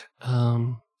note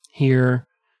here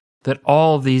that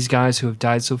all of these guys who have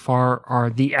died so far are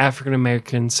the African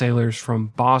American sailors from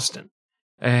Boston.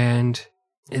 And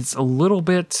it's a little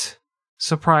bit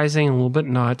surprising, a little bit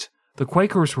not. The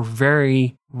Quakers were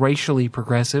very racially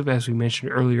progressive, as we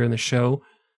mentioned earlier in the show.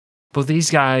 But these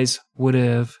guys would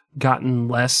have gotten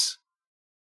less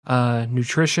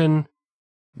nutrition.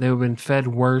 They would have been fed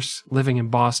worse living in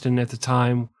Boston at the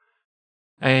time.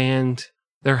 And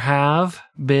there have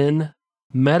been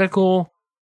medical,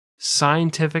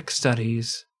 scientific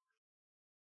studies,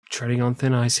 treading on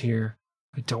thin ice here.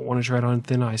 I don't want to tread on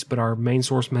thin ice, but our main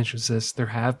source mentions this. There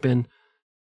have been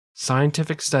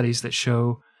scientific studies that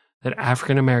show that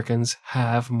African Americans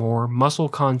have more muscle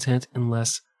content and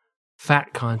less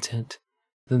fat content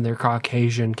than their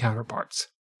Caucasian counterparts.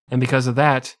 And because of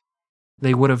that,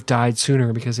 they would have died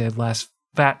sooner because they had less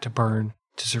fat to burn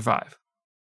to survive.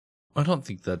 I don't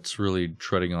think that's really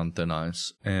treading on thin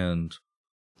ice, and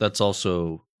that's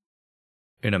also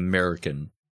an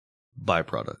American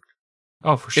byproduct.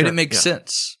 Oh, for sure. And it makes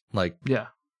sense. Yeah.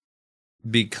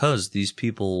 Because these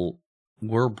people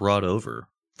were brought over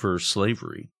for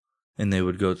slavery, and they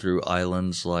would go through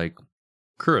islands like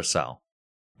Curacao,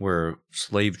 where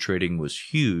slave trading was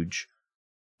huge,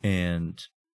 and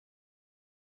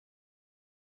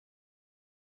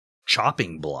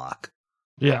chopping block.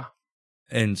 Yeah.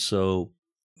 And so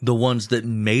the ones that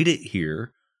made it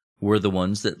here were the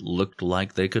ones that looked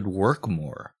like they could work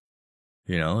more.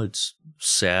 You know, it's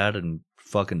sad and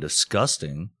fucking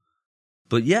disgusting.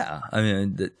 But yeah, I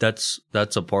mean, that's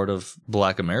a part of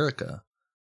Black America.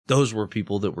 Those were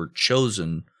people that were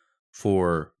chosen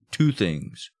for two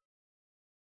things: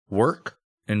 work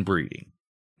and breeding.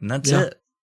 And that's it,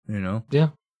 you know? Yeah,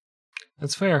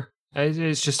 that's fair.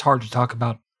 It's just hard to talk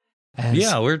about.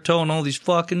 Yeah, we're telling all these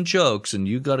fucking jokes, and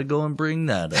you got to go and bring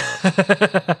that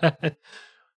up.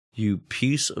 You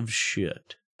piece of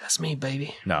shit. That's me,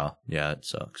 baby. No, yeah, it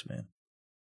sucks, man.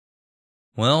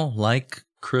 Well, like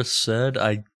Chris said,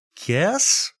 I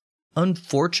guess,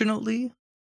 unfortunately,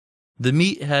 the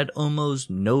meat had almost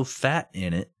no fat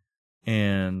in it,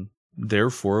 and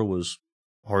therefore was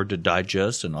hard to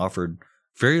digest and offered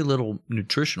very little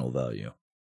nutritional value.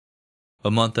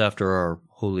 A month after our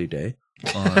holy day,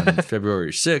 on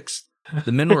February 6th,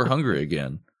 the men were hungry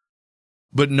again,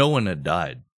 but no one had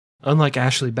died. Unlike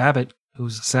Ashley Babbitt, who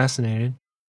was assassinated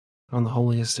on the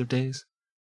holiest of days.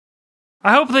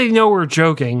 I hope they know we're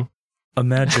joking.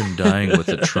 Imagine dying with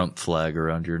a Trump flag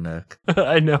around your neck.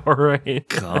 I know, right?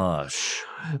 Gosh.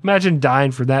 Imagine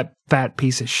dying for that fat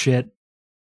piece of shit.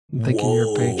 Thinking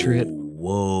you're a patriot.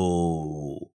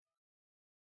 Whoa.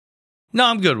 No,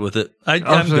 I'm good with it.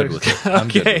 I'm good with it. I'm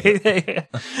good with it.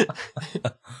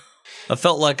 I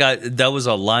felt like that was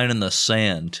a line in the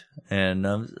sand, and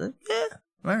I was like, yeah,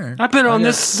 all right. I've been on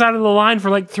this side of the line for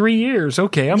like 3 years.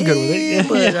 Okay, I'm good with it.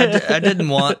 But I didn't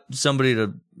want somebody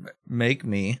to make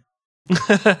me.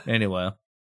 Anyway,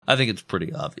 I think it's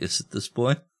pretty obvious at this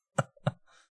point.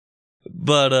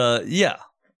 But yeah,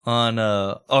 on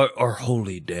our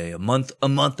holy day, a month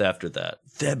after that,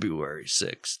 February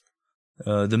 6th.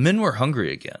 The men were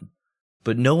hungry again,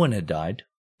 but no one had died,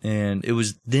 and it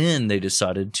was then they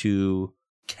decided to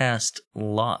cast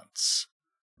lots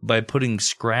by putting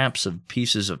scraps of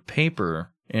pieces of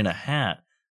paper in a hat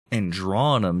and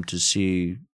drawing them to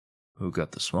see who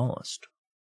got the smallest.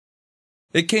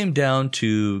 It came down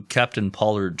to Captain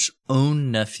Pollard's own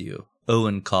nephew,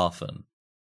 Owen Coffin.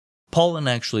 Paulin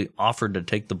actually offered to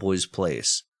take the boy's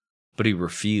place, but he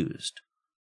refused.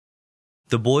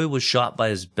 The boy was shot by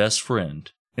his best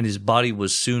friend, and his body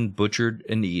was soon butchered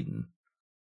and eaten.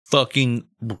 Fucking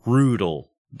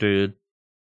brutal, dude.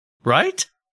 Right?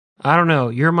 I don't know.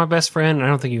 You're my best friend, and I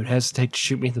don't think you would hesitate to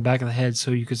shoot me in the back of the head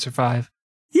so you could survive.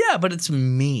 Yeah, but it's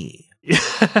me.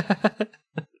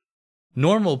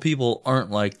 Normal people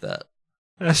aren't like that.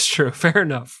 That's true. Fair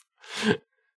enough.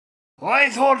 I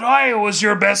thought I was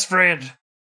your best friend.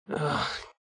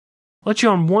 Let you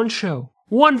on one show.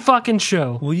 One fucking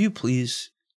show. Will you please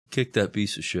kick that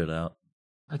piece of shit out?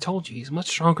 I told you, he's much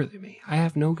stronger than me. I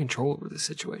have no control over this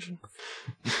situation.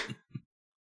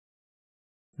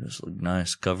 Just look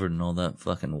nice covered in all that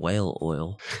fucking whale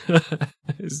oil.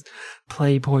 His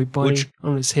Playboy bunny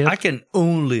on his hip. I can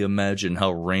only imagine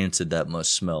how rancid that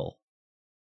must smell.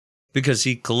 Because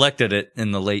he collected it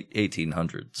in the late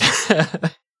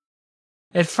 1800s.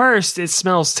 At first, it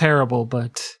smells terrible,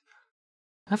 but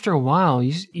after a while,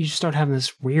 you start having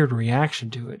this weird reaction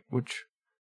to it, which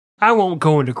I won't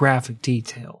go into graphic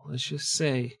detail. Let's just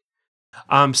say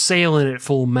I'm sailing at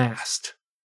full mast.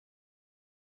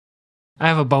 I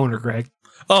have a boner, Greg.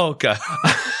 Oh, okay.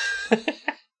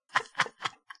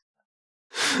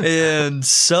 And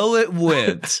so it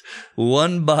went.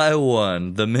 One by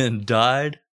one, the men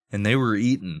died and they were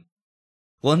eaten.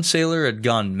 One sailor had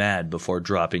gone mad before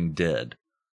dropping dead.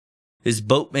 His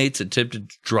boatmates attempted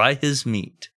to dry his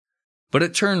meat, but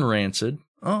it turned rancid.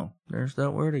 Oh, there's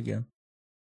that word again.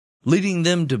 Leading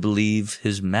them to believe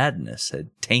his madness had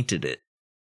tainted it.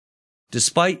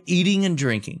 Despite eating and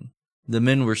drinking, the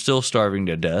men were still starving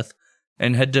to death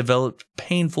and had developed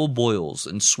painful boils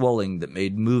and swelling that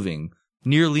made moving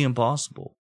nearly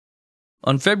impossible.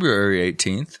 On February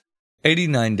 18th,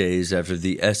 89 days after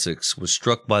the Essex was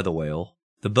struck by the whale,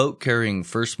 the boat carrying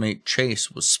First Mate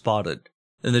Chase was spotted,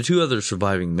 and the 2 other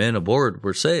surviving men aboard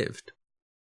were saved.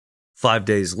 5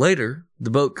 days later, the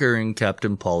boat carrying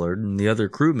Captain Pollard and the other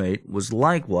crewmate was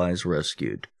likewise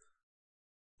rescued.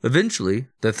 Eventually,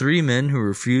 the 3 men who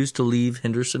refused to leave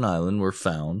Henderson Island were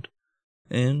found,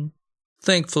 and,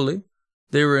 thankfully,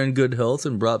 they were in good health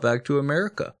and brought back to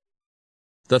America.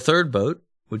 The 3rd boat,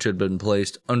 which had been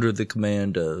placed under the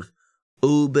command of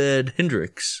Obed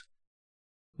Hendricks,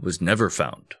 was never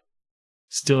found.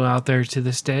 Still out there to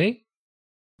this day?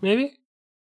 Maybe?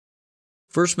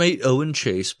 First Mate Owen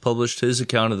Chase published his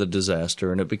account of the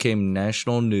disaster, and it became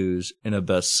national news and a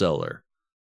bestseller.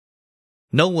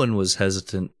 No one was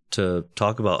hesitant to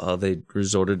talk about how they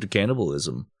resorted to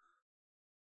cannibalism.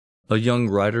 A young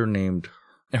writer named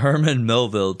Herman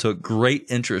Melville took great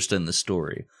interest in the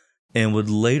story and would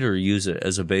later use it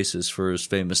as a basis for his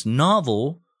famous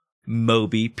novel,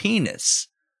 Moby Penis.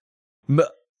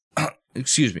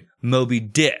 Moby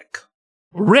Dick.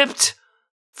 Ripped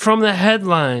from the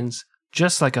headlines,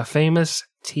 just like a famous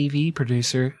TV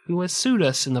producer who has sued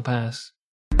us in the past.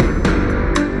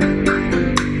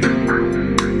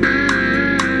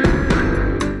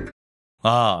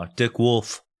 Ah, Dick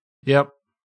Wolf. Yep.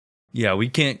 Yeah, we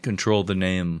can't control the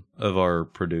name of our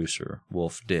producer,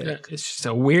 Wolf Dick. It's just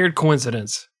a weird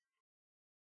coincidence.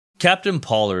 Captain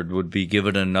Pollard would be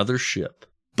given another ship,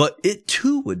 but it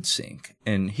too would sink,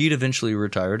 and he'd eventually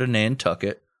retire to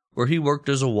Nantucket, where he worked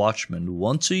as a watchman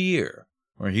once a year,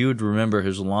 where he would remember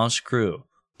his lost crew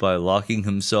by locking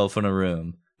himself in a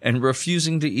room and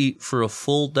refusing to eat for a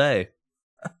full day.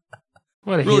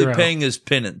 What a really hero. Paying his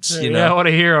penance, you know? Yeah, what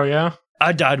a hero, yeah?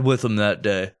 I died with him that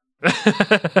day.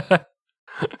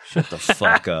 Shut the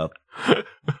fuck up.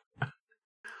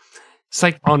 It's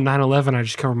like on 9/11, I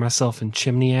just cover myself in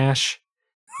chimney ash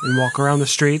and walk around the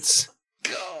streets.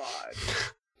 God.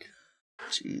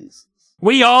 Jeez.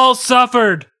 We all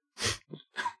suffered!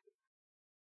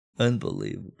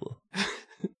 Unbelievable.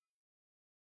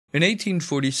 In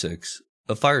 1846,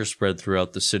 a fire spread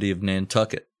throughout the city of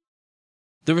Nantucket.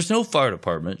 There was no fire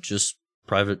department, just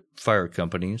private fire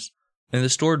companies, and the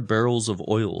stored barrels of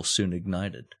oil soon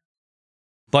ignited.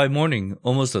 By morning,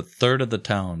 almost a third of the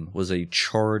town was a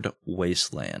charred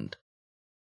wasteland.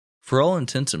 For all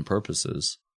intents and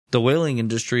purposes, the whaling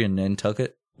industry in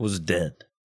Nantucket was dead.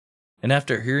 And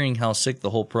after hearing how sick the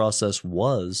whole process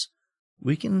was,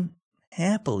 we can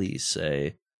happily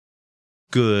say,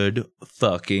 good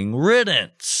fucking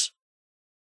riddance.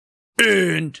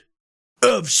 End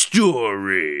of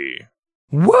story.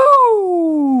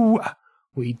 Woo!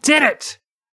 We did it!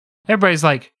 Everybody's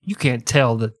like, you can't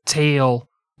tell the tale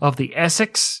of the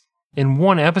Essex in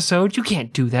one episode. You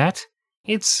can't do that.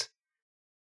 It's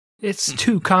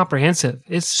too comprehensive.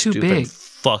 It's too Stupid big.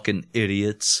 Fucking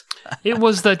idiots. It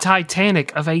was the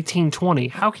Titanic of 1820.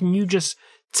 How can you just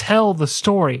tell the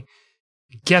story?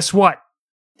 Guess what?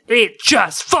 It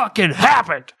just fucking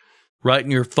happened! Right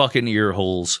in your fucking ear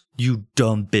holes, you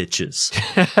dumb bitches.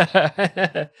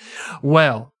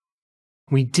 Well,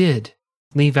 we did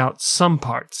leave out some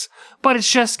parts, but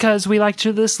it's just because we like to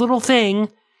do this little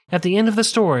thing at the end of the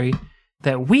story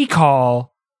that we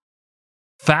call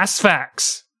Fast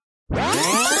Facts.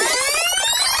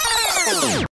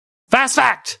 Fast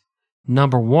fact!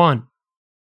 Number 1.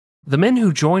 The men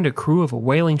who joined a crew of a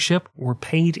whaling ship were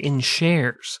paid in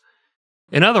shares.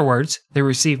 In other words, they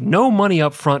received no money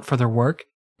up front for their work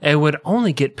and would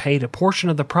only get paid a portion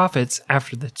of the profits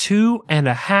after the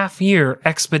 2.5-year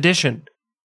expedition.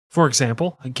 For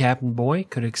example, a cabin boy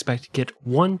could expect to get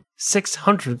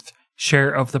 1/600th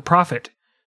share of the profit.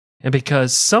 And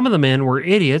because some of the men were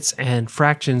idiots and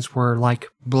fractions were like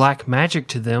black magic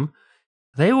to them,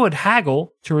 they would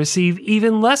haggle to receive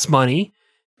even less money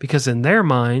because in their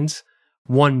minds,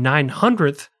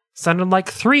 1/900th sounded like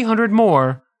 300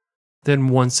 more than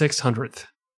 1/600th.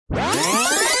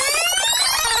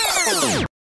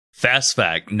 Fast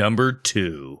fact number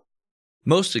 2.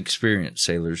 Most experienced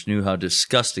sailors knew how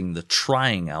disgusting the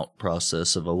trying out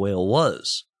process of a whale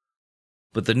was.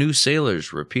 But the new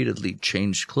sailors repeatedly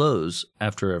changed clothes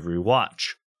after every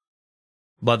watch.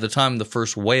 By the time the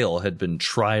first whale had been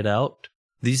tried out,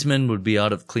 these men would be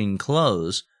out of clean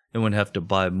clothes and would have to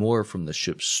buy more from the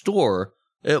ship's store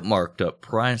at marked up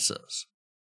prices.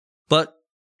 But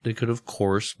they could of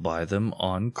course buy them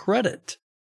on credit,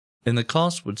 and the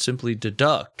cost would simply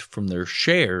deduct from their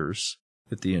shares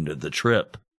at the end of the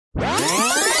trip.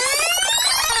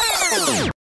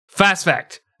 Fast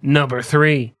fact number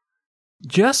 3.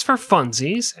 Just for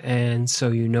funsies, and so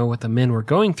you know what the men were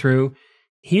going through,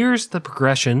 here's the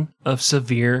progression of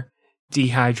severe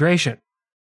dehydration.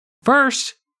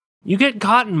 First, you get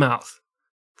cottonmouth.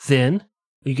 Then,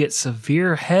 you get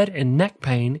severe head and neck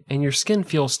pain and your skin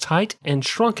feels tight and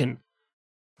shrunken.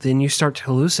 Then you start to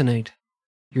hallucinate.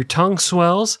 Your tongue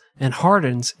swells and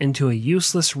hardens into a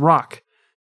useless rock.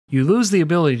 You lose the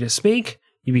ability to speak,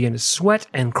 you begin to sweat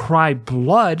and cry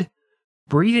blood,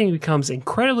 breathing becomes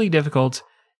incredibly difficult,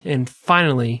 and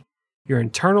finally, your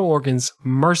internal organs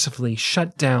mercifully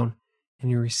shut down and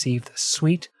you receive the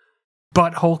sweet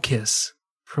butthole kiss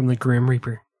from the Grim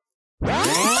Reaper.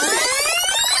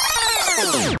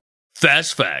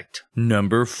 Fast fact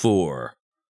number 4.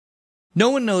 No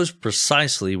one knows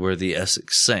precisely where the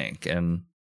Essex sank, and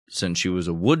since she was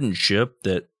a wooden ship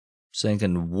that sank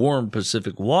in warm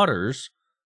Pacific waters,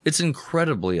 it's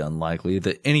incredibly unlikely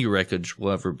that any wreckage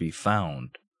will ever be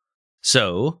found.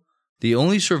 So, the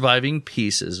only surviving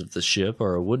pieces of the ship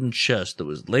are a wooden chest that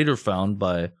was later found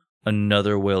by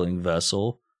another whaling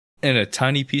vessel and a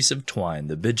tiny piece of twine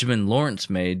that Benjamin Lawrence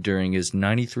made during his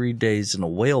 93 days in a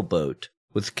whaleboat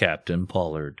with Captain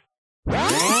Pollard.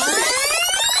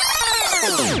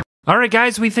 All right,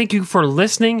 guys, we thank you for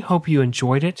listening. Hope you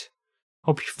enjoyed it.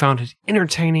 Hope you found it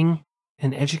entertaining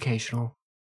and educational.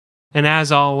 And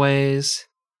as always,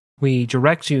 we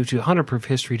direct you to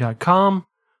 100proofhistory.com,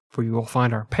 where you will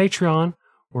find our Patreon,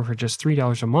 where for just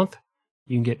 $3 a month,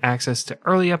 you can get access to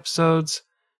early episodes,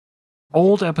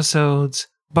 old episodes,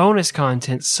 bonus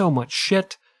content, so much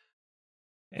shit.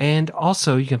 And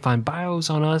also, you can find bios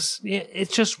on us.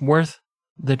 It's just worth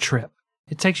the trip.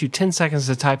 It takes you 10 seconds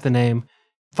to type the name.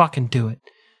 Fucking do it.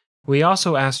 We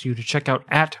also ask you to check out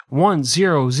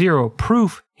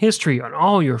 @100proof history on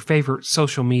all your favorite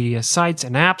social media sites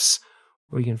and apps,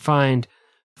 where you can find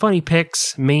funny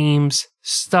pics, memes,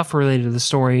 stuff related to the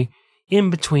story in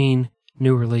between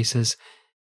new releases.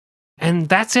 And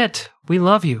that's it. We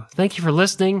love you. Thank you for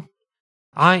listening.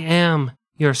 I am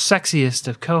your sexiest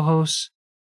of co-hosts.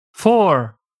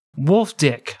 For Wolf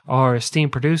Dick, our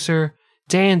esteemed producer,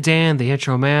 Dan, the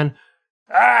intro man.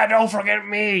 Don't forget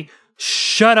me.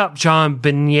 Shut up, John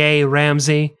Beignet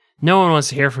Ramsey. No one wants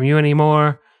to hear from you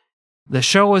anymore. The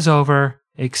show is over,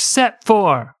 except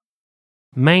for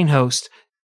main host,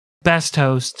 best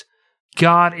host,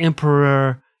 God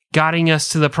Emperor, guiding us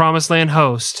to the promised land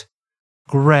host,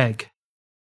 Greg.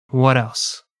 What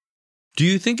else? Do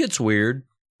you think it's weird,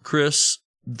 Chris,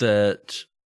 that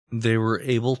they were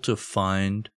able to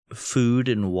find food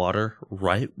and water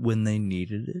right when they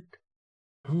needed it?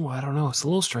 Ooh, I don't know. It's a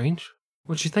little strange.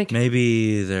 What you think?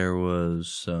 Maybe there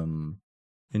was some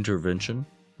intervention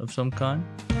of some kind?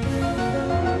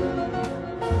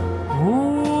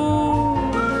 Ooh.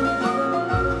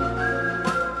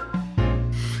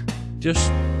 Just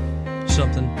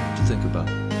something to think about.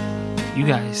 You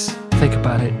guys think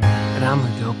about it, and I'm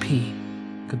gonna go pee.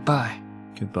 Goodbye.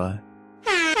 Goodbye.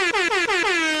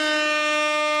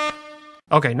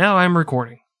 Okay, now I'm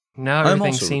recording. Now I'm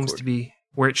everything also seems to be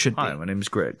where it should be. Hi, my name is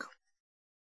Greg.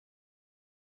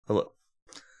 Hello.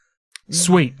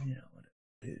 Sweet. Yeah,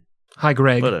 Hi,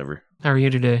 Greg. whatever. How are you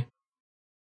today?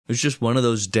 It's just one of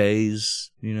those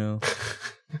days, you know.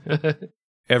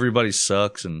 Everybody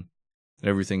sucks and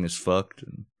everything is fucked.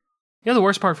 And Yeah, the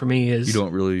worst part for me is... you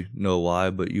don't really know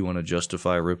why, but you want to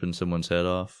justify ripping someone's head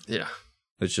off. Yeah.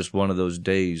 It's just one of those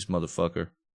days, motherfucker.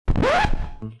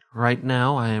 Right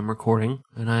now, I am recording,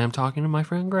 and I am talking to my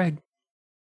friend Greg.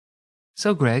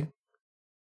 So, Greg,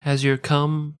 has your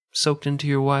cum soaked into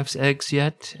your wife's eggs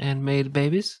yet and made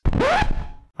babies?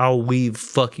 I'll weave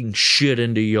fucking shit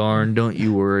into yarn, don't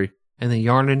you worry. And then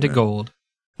yarn into gold.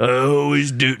 I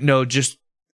always do. No, just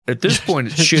at this point,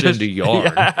 it's shit into yarn.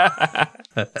 Yeah.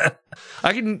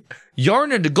 I can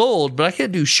yarn into gold, but I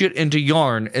can't do shit into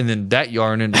yarn and then that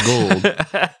yarn into gold.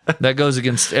 That goes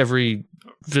against every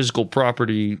physical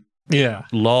property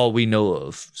law we know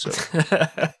of. So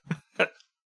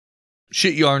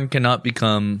shit yarn cannot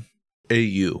become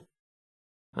AU.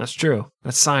 That's true.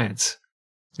 That's science.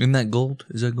 Isn't that gold?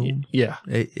 Is that gold? Yeah.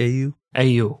 AU?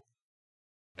 AU.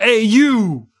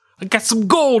 AU! I got some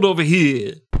gold over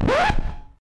here.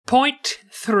 Point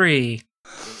 3.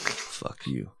 Fuck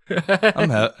you. I'm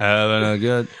having a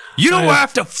good... You don't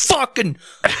have to fucking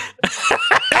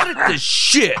edit this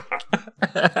shit.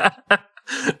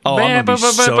 Oh, I'm gonna be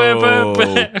so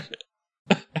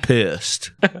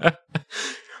pissed.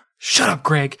 Shut up,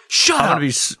 Greg. Shut I'm up. gonna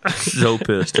be so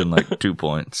pissed in like 2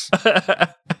 points.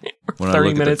 When 30 I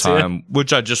look minutes at the time,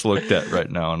 which I just looked at right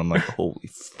now, and I'm like, holy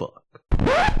fuck.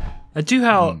 I do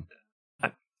how,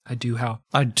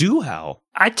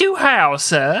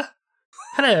 sir.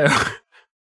 Hello.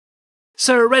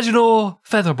 Sir Reginald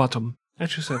Featherbottom.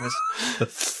 At your service.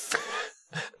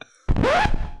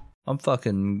 I'm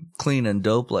fucking cleaning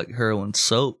dope like heroin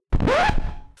soap.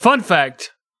 Fun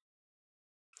fact.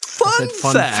 Fun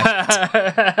fact.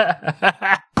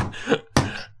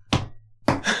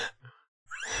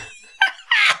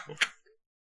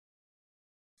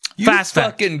 You Fast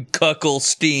fact. fucking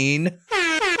Cucklestein.